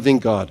true and living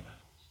God.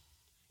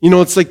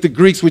 It's like the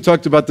Greeks, we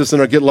talked about this in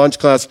our Get Lunch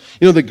class.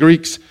 The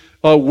Greeks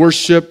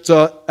worshipped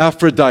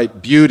Aphrodite,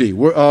 beauty,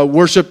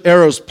 worship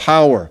Eros,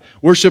 power,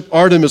 worship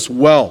Artemis,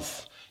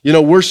 wealth,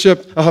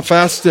 worship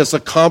Hephaestus,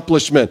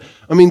 accomplishment.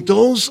 I mean,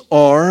 those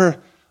are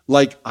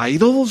like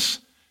idols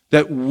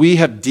that we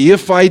have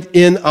deified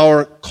in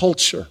our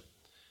culture.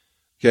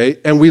 Okay?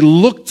 And we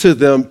look to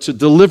them to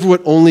deliver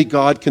what only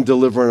God can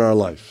deliver in our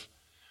life,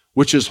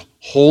 which is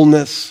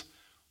wholeness,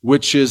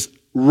 which is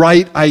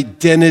right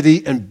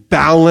identity and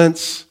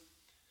balance.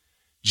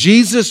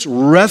 Jesus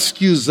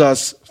rescues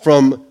us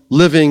from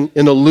living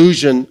in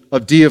illusion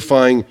of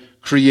deifying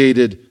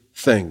created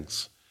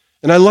things.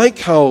 And I like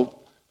how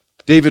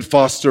David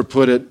Foster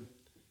put it.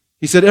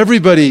 He said,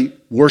 everybody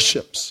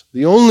worships.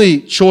 The only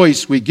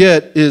choice we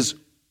get is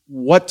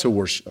what to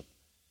worship.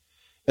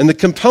 And the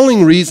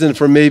compelling reason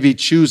for maybe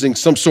choosing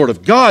some sort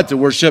of God to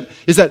worship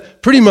is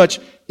that pretty much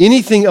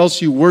anything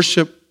else you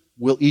worship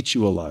will eat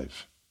you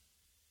alive.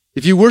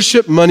 If you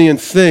worship money and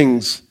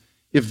things,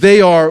 if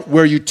they are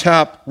where you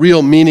tap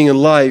real meaning in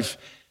life,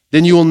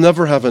 then you will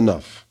never have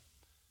enough.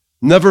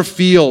 Never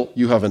feel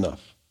you have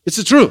enough. It's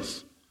the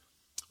truth.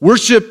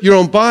 Worship your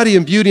own body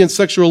and beauty and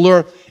sexual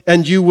allure,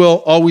 and you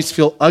will always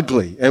feel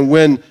ugly. And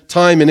when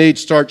time and age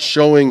start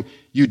showing,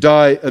 you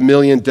die a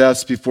million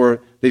deaths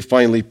before they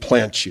finally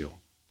plant you.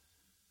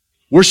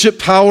 Worship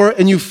power,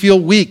 and you feel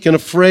weak and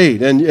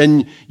afraid,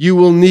 and you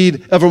will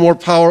need ever more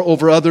power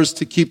over others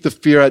to keep the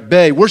fear at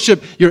bay.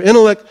 Worship your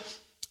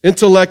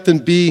intellect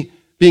and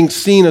being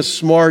seen as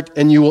smart,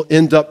 and you will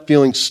end up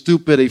feeling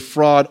stupid, a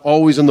fraud,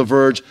 always on the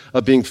verge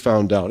of being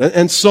found out,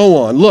 and so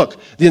on. Look,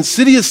 the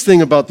insidious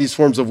thing about these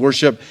forms of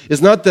worship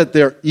is not that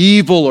they're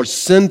evil or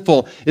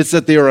sinful, it's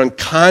that they are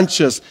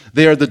unconscious.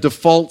 They are the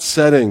default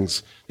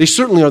settings. They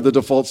certainly are the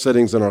default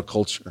settings in our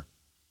culture.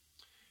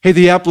 Hey,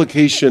 the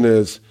application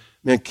is,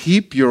 man,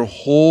 keep your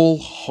whole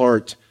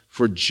heart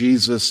for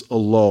Jesus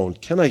alone.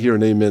 Can I hear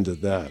an amen to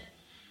that?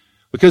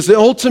 Because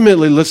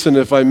ultimately, listen,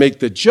 if I make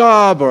the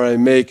job, or I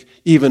make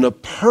even a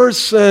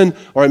person,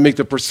 or I make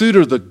the pursuit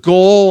or the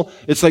goal,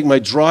 it's like my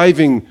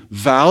driving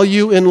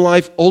value in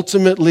life.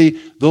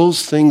 Ultimately,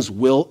 those things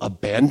will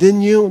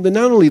abandon you. They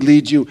not only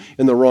lead you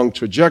in the wrong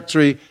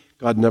trajectory,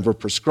 God never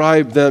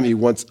prescribed them. He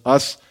wants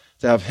us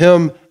to have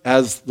Him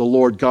as the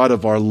Lord God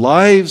of our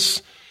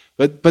lives.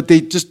 But they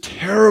just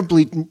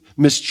terribly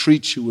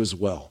mistreat you as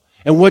well.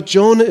 And what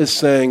Jonah is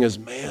saying is,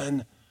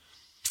 man,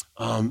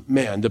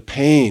 the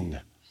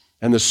pain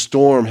and the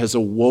storm has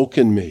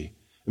awoken me.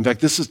 In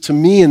fact, this is, to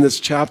me, in this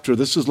chapter,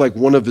 this is like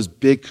one of his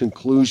big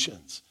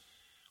conclusions,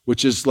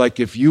 which is like,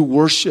 if you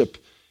worship,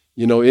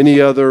 any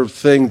other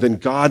thing than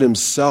God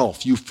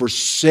Himself, you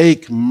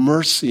forsake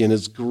mercy and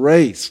His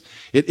grace,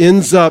 it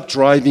ends up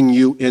driving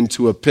you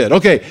into a pit.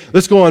 Okay,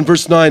 let's go on.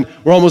 Verse 9,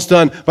 we're almost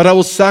done. But I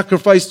will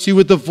sacrifice to you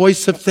with the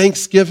voice of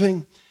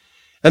thanksgiving,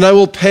 and I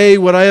will pay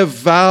what I have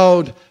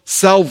vowed.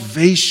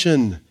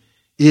 Salvation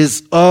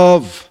is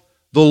of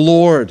the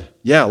Lord.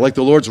 Yeah, like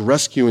the Lord's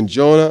rescuing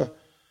Jonah,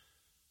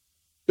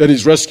 and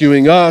He's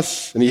rescuing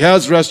us, and He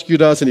has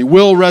rescued us, and He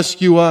will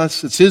rescue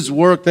us. It's His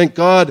work, thank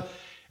God.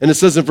 And it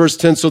says in verse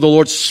 10, so the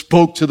Lord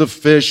spoke to the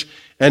fish,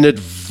 and it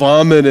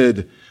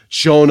vomited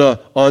Jonah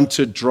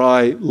onto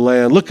dry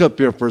land. Look up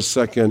here for a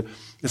second.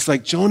 It's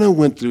like Jonah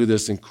went through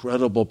this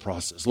incredible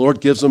process. The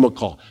Lord gives him a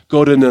call.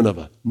 Go to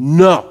Nineveh.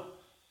 No.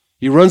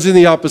 He runs in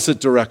the opposite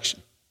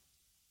direction.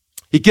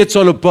 He gets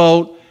on a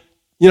boat,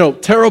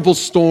 terrible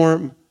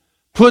storm,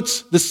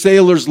 puts the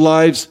sailors'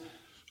 lives,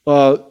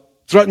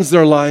 threatens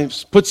their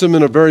lives, puts them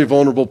in a very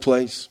vulnerable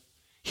place.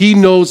 He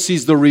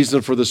sees the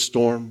reason for the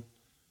storm.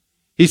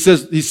 He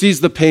says, he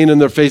sees the pain in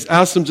their face,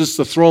 asks them just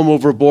to throw them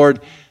overboard.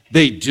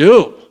 They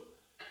do.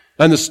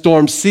 And the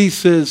storm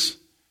ceases.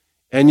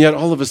 And yet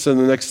all of a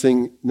sudden, the next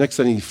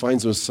thing he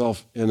finds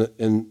himself in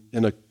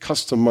a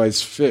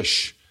customized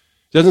fish.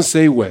 It doesn't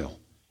say whale.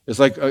 It's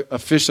like a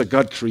fish that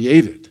God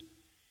created.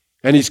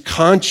 And he's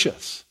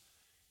conscious.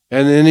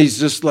 And then he's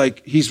just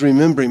like, he's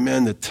remembering,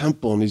 the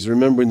temple, and he's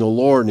remembering the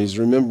Lord, and he's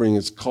remembering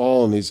His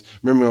call, and he's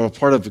remembering I'm a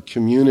part of a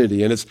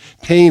community. And his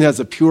pain has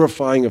a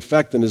purifying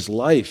effect in his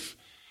life.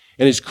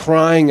 And he's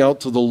crying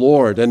out to the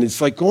Lord. And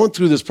it's like going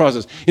through this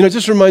process. It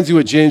just reminds you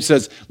what James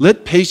says,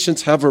 let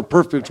patience have her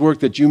perfect work,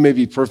 that you may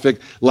be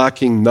perfect,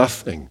 lacking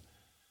nothing.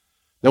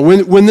 Now,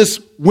 when this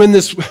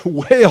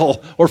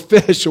whale or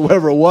fish or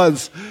whatever it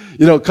was,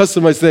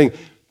 customized thing,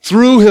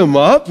 threw him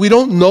up, we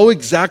don't know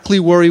exactly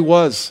where he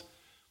was.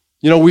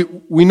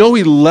 We know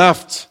he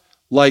left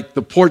like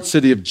the port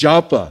city of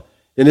Joppa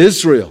in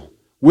Israel.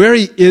 Where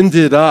he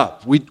ended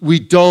up, we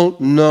don't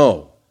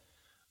know.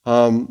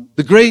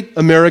 The great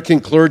American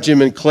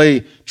clergyman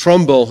Clay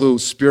Trumbull, who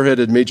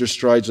spearheaded major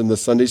strides in the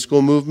Sunday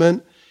school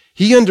movement,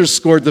 he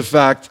underscored the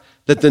fact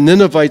that the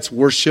Ninevites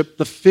worshiped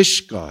the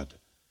fish god.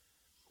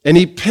 And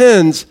he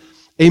pens,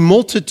 a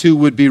multitude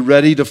would be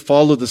ready to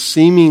follow the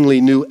seemingly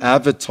new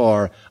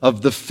avatar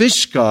of the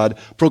fish god,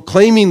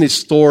 proclaiming the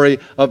story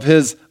of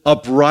his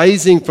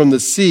uprising from the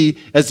sea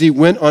as he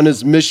went on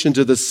his mission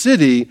to the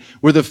city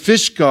where the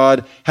fish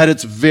god had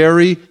its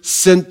very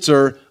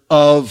center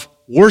of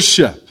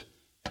worship.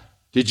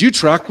 Did you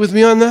track with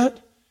me on that?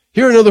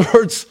 Here, in other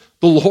words,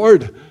 the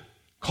Lord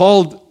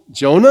called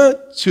Jonah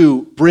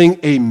to bring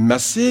a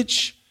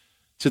message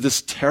to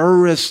this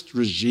terrorist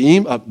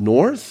regime up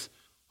north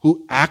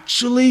who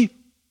actually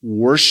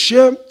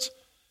worshipped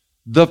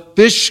the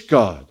fish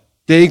god,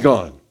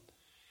 Dagon.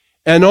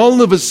 And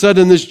all of a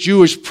sudden, this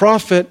Jewish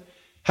prophet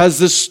has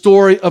this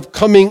story of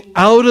coming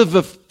out of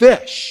a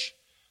fish.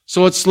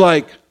 So it's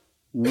like,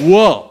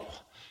 whoa.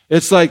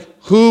 It's like,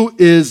 who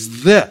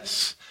is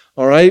this?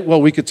 All right?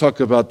 Well, we could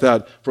talk about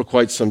that for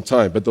quite some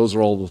time, but those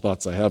are all the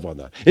thoughts I have on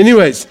that.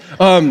 Anyways,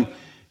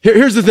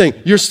 here's the thing.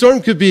 Your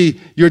storm could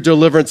be your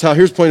deliverance.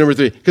 Here's point number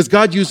 3. Because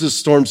God uses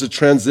storms to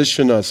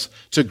transition us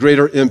to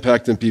greater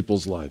impact in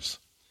people's lives.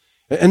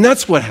 And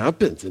that's what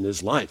happens in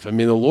his life. I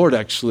mean, the Lord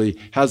actually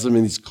has him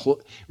in these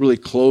really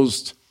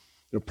closed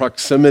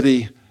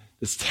proximity,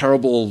 this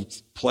terrible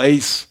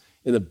place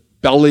in the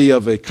belly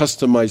of a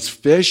customized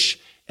fish,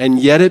 and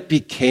yet it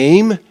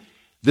became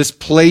this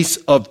place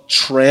of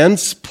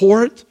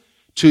transport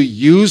to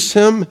use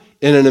him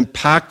in an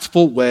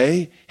impactful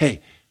way.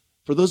 Hey,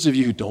 for those of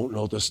you who don't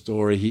know the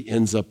story, he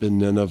ends up in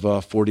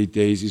Nineveh, 40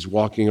 days. He's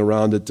walking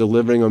around it,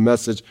 delivering a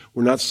message.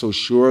 We're not so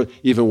sure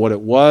even what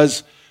it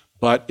was,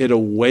 but it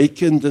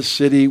awakened the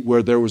city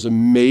where there was a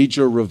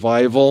major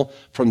revival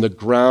from the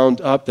ground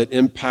up that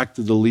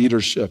impacted the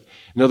leadership.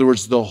 In other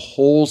words, the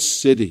whole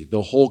city,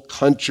 the whole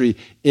country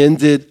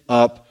ended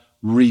up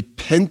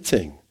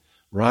repenting,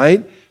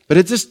 right? But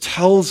it just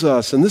tells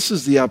us, and this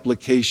is the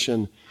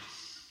application,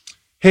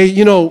 hey,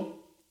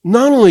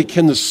 not only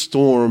can the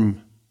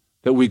storm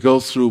that we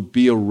go through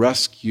be a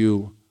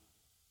rescue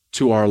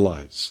to our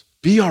lives,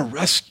 be our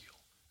rescue,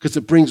 because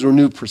it brings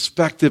renewed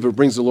perspective, it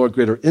brings the Lord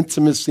greater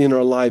intimacy in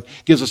our life,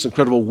 gives us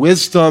incredible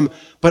wisdom.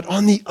 But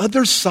on the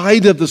other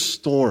side of the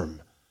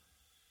storm,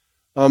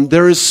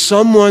 there is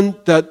someone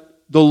that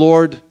the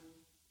Lord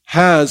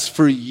has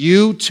for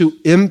you to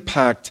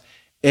impact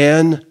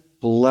and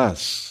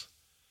bless.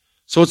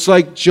 So it's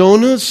like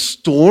Jonah's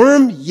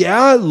storm,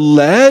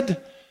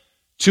 led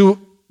to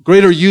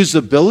greater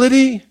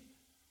usability,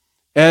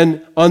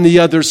 and on the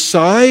other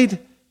side,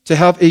 to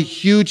have a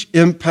huge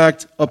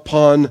impact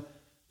upon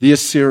the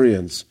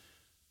Assyrians.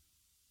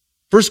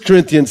 1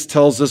 Corinthians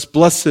tells us,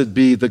 "Blessed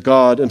be the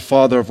God and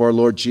Father of our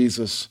Lord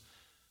Jesus,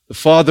 the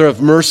Father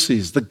of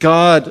mercies, the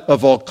God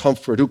of all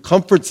comfort, who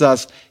comforts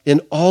us in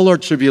all our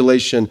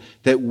tribulation,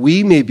 that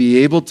we may be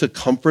able to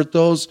comfort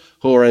those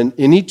who are in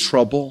any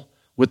trouble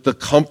with the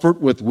comfort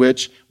with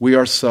which we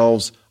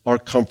ourselves are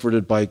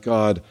comforted by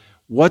God."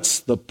 What's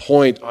the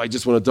point? I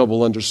just want to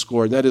double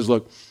underscore. And that is,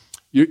 look,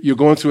 you're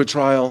going through a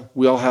trial.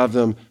 We all have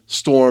them.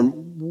 Storm.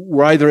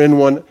 We're either in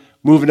one,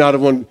 moving out of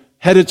one,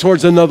 headed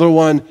towards another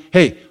one.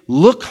 Hey,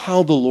 look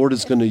how the Lord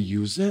is going to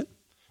use it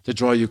to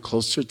draw you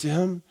closer to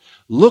him.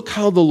 Look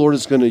how the Lord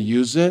is going to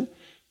use it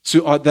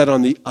to that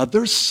on the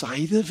other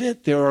side of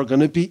it, there are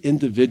going to be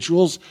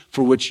individuals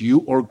for which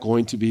you are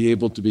going to be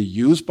able to be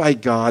used by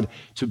God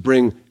to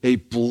bring a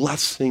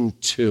blessing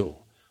to.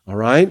 All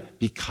right?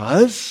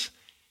 Because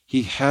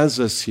he has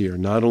us here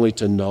not only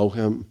to know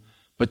him,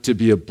 but to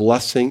be a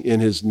blessing in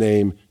his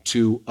name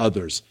to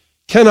others.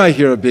 Can I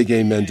hear a big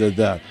amen to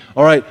that?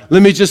 All right,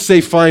 let me just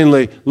say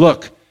finally,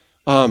 look,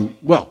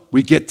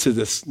 we get to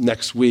this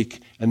next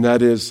week, and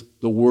that is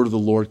the word of the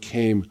Lord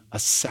came a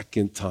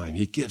second time.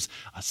 He gives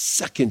a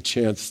second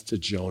chance to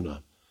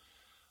Jonah.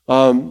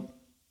 The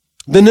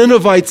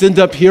Ninevites end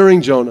up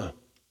hearing Jonah.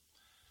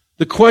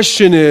 The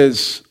question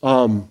is,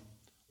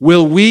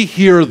 will we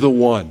hear the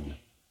one?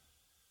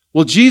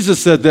 Well, Jesus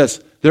said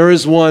this, "There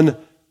is one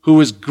who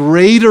is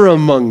greater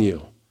among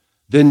you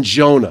than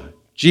Jonah."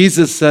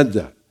 Jesus said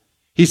that.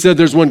 He said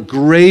there's one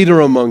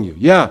greater among you.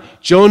 Yeah,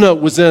 Jonah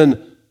was in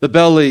the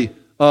belly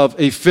of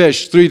a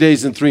fish 3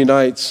 days and 3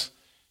 nights.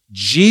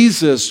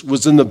 Jesus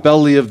was in the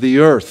belly of the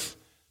earth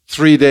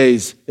 3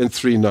 days and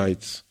 3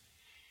 nights.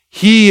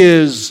 He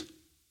is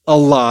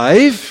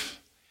alive.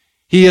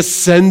 He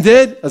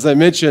ascended. As I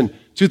mentioned,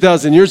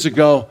 2,000 years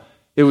ago,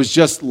 it was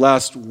just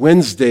last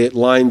Wednesday. It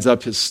lines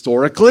up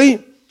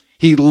historically.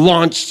 He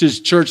launched his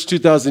church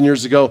 2,000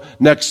 years ago,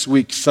 next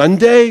week,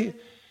 Sunday.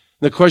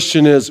 The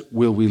question is,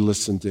 will we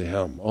listen to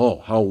him? Oh,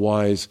 how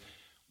wise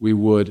we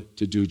would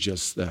to do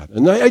just that.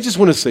 And I just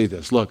want to say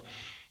this. Look,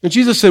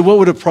 Jesus said, what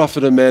would it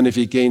profit a man if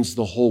he gains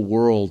the whole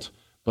world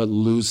but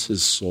lose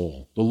his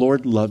soul? The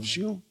Lord loves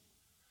you.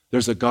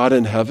 There's a God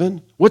in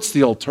heaven. What's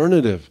the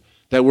alternative?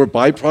 That we're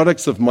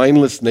byproducts of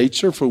mindless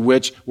nature for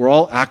which we're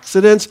all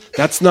accidents?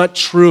 That's not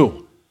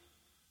true.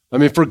 I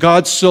mean, for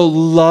God so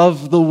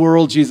loved the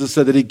world, Jesus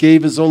said, that he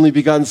gave his only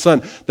begotten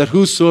Son, that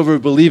whosoever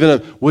would believe in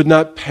him would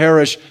not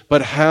perish,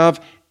 but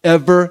have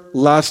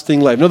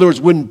everlasting life. In other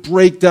words, wouldn't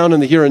break down in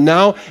the here and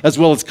now, as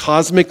well as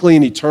cosmically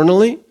and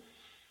eternally,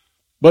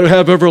 but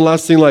have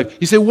everlasting life.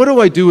 You say, what do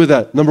I do with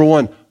that? Number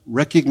one,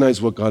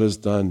 recognize what God has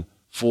done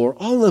for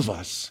all of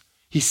us.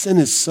 He sent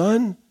his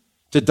Son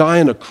to die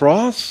on a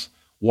cross.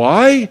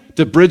 Why?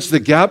 To bridge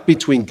the gap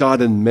between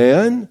God and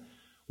man.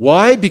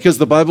 Why? Because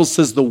the Bible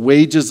says the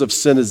wages of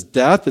sin is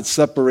death. It's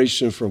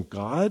separation from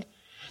God.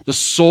 The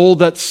soul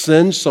that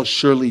sins shall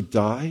surely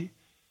die.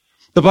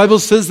 The Bible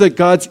says that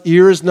God's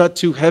ear is not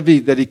too heavy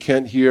that he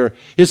can't hear.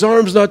 His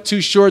arm's not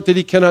too short that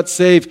he cannot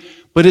save.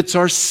 But it's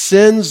our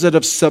sins that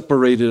have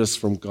separated us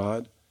from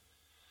God.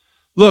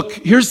 Look,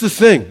 here's the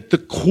thing. The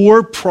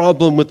core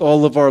problem with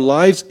all of our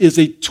lives is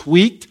a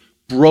tweaked,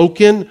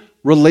 broken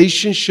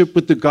relationship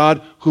with the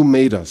God who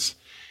made us.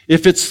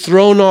 If it's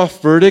thrown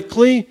off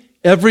vertically,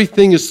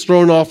 everything is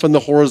thrown off on the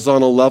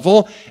horizontal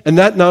level, and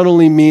that not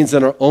only means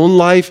in our own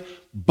life,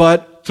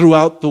 but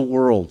throughout the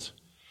world.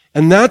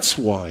 And that's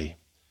why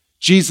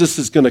Jesus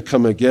is going to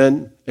come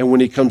again, and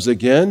when he comes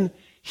again,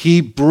 he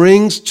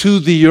brings to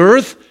the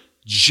earth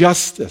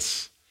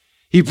justice.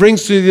 He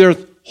brings to the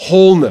earth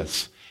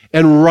wholeness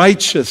and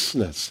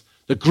righteousness,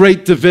 the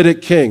great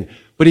Davidic king.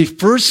 But he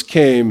first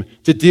came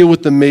to deal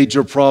with the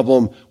major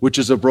problem, which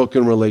is a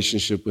broken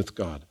relationship with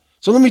God.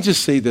 So let me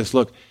just say this.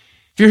 Look,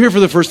 if you're here for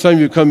the first time,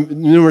 you've come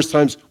numerous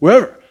times,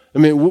 wherever. I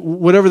mean,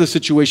 whatever the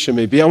situation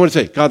may be, I want to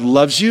say, God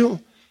loves you,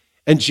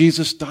 and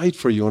Jesus died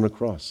for you on a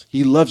cross.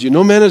 He loves you.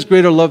 No man has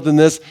greater love than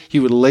this. He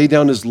would lay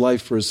down his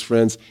life for his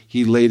friends.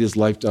 He laid his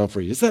life down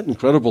for you. Is that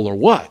incredible or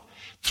what?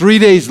 3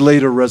 days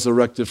later,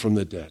 resurrected from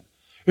the dead.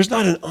 There's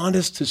not an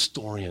honest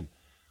historian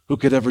who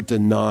could ever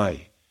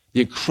deny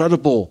the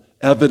incredible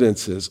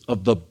evidences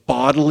of the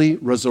bodily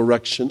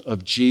resurrection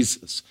of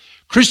Jesus.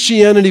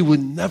 Christianity would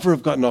never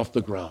have gotten off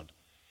the ground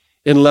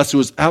unless it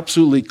was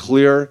absolutely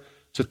clear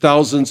to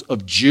thousands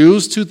of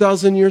Jews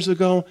 2,000 years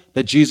ago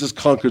that Jesus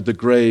conquered the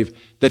grave,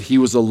 that he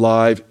was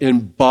alive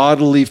in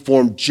bodily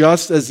form,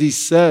 just as he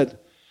said.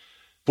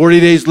 40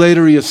 days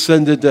later, he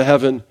ascended to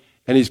heaven,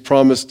 and he's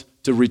promised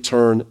to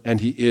return, and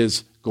he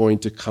is going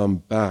to come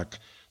back.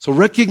 So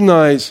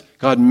recognize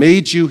God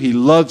made you. He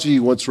loves you. He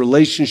wants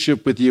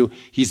relationship with you.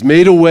 He's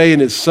made a way in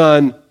his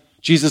Son.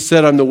 Jesus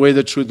said, I'm the way,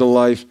 the truth, and the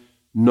life.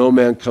 No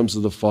man comes to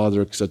the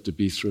Father except to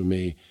be through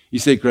me. You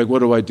say, Greg, what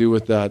do I do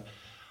with that?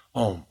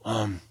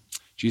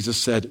 Jesus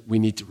said we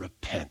need to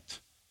repent.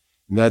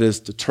 And that is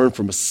to turn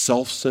from a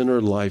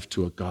self-centered life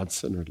to a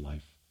God-centered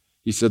life.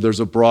 He said there's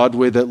a broad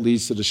way that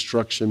leads to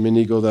destruction.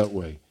 Many go that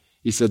way.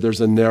 He said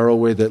there's a narrow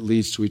way that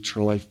leads to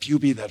eternal life. Few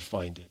be that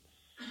find it.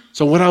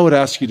 So what I would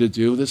ask you to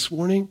do this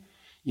morning,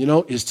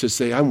 is to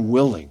say, I'm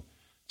willing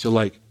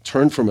to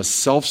turn from a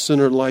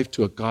self-centered life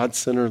to a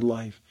God-centered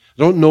life.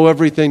 I don't know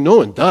everything. No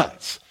one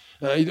does.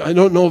 I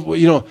don't know,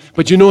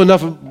 but you know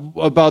enough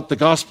about the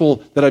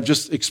gospel that I've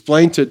just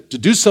explained to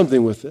do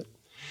something with it.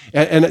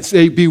 And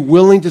say, be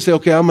willing to say,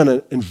 okay, I'm going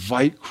to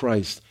invite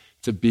Christ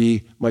to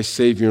be my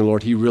Savior and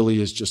Lord. He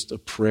really is just a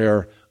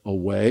prayer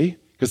away,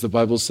 because the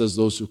Bible says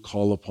those who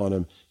call upon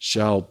him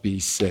shall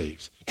be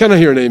saved. Can I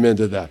hear an amen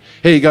to that?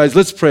 Hey, guys,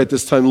 let's pray at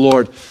this time.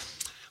 Lord,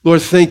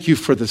 thank you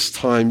for this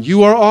time.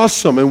 You are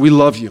awesome, and we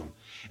love you.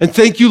 And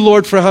thank you,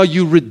 Lord, for how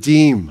you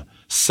redeem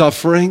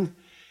suffering,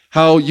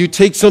 how you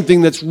take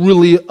something that's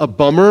really a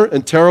bummer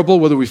and terrible,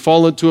 whether we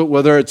fall into it,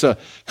 whether it's a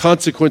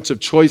consequence of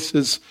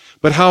choices,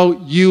 but how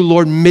you,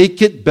 Lord,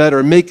 make it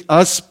better, make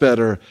us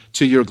better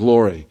to your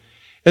glory.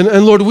 And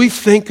Lord, we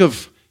think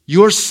of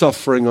your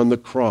suffering on the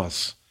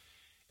cross,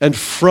 and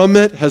from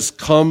it has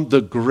come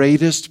the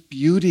greatest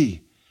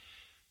beauty.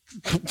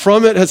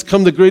 From it has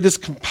come the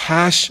greatest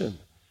compassion.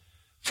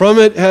 From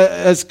it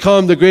has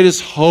come the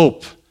greatest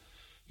hope.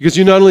 Because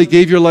you not only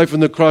gave your life on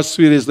the cross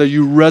 3 days later,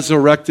 you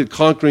resurrected,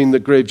 conquering the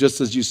grave just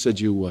as you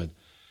said you would.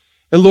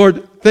 And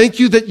Lord, thank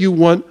you that you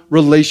want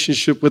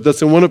relationship with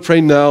us. I want to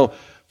pray now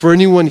for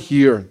anyone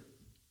here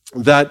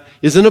that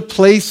is in a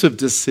place of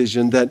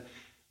decision that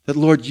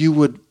Lord, you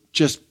would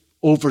just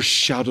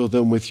overshadow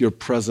them with your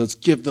presence.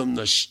 Give them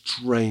the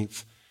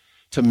strength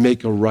to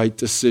make a right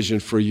decision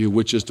for you,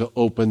 which is to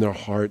open their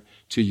heart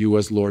to you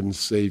as Lord and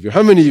Savior.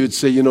 How many of you would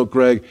say,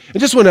 Greg, I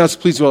just want to ask,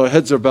 please, while our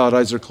heads are bowed,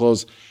 eyes are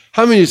closed,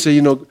 how many of you say,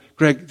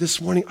 Greg,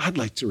 this morning I'd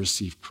like to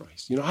receive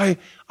Christ. I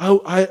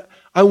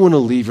want to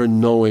leave here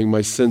knowing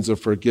my sins are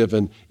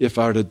forgiven. If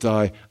I were to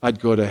die, I'd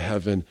go to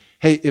heaven.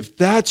 Hey, if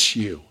that's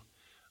you,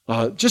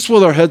 just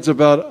while our heads are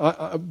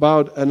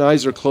bowed and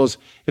eyes are closed,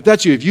 if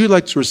that's you, if you'd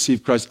like to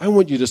receive Christ, I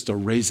want you just to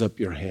raise up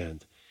your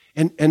hand.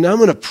 And I'm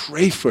going to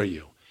pray for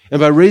you. And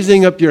by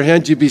raising up your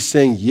hand, you'd be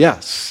saying,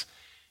 yes.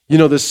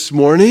 This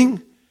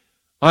morning,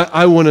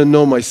 I want to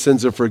know my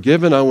sins are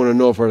forgiven. I want to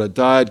know if I were to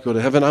die, I'd go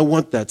to heaven. I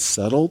want that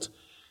settled.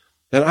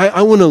 And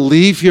I want to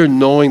leave here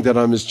knowing that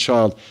I'm his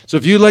child. So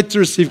if you'd like to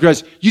receive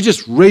Christ, you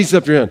just raise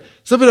up your hand.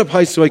 Slip it up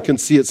high so I can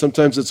see it.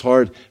 Sometimes it's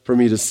hard for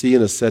me to see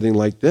in a setting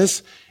like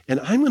this. And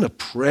I'm going to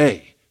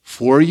pray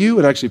for you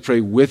and actually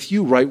pray with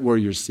you right where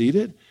you're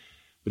seated.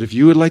 But if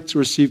you would like to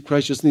receive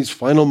Christ just in these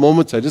final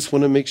moments, I just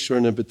want to make sure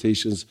an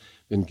invitation's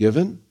been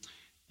given.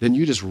 Then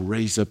you just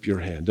raise up your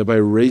hand. And by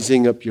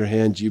raising up your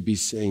hand, you be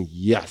saying,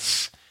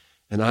 yes.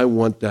 And I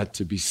want that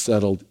to be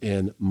settled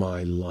in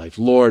my life.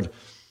 Lord,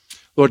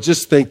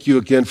 just thank you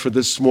again for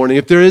this morning.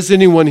 If there is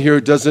anyone here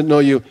who doesn't know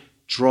you,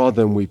 draw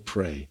them, we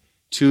pray,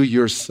 to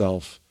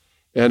yourself.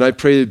 And I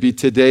pray it'd be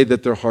today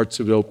that their hearts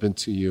would open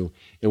to you.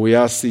 And we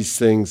ask these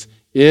things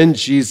in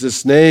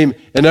Jesus' name.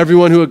 And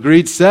everyone who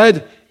agreed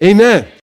said, amen.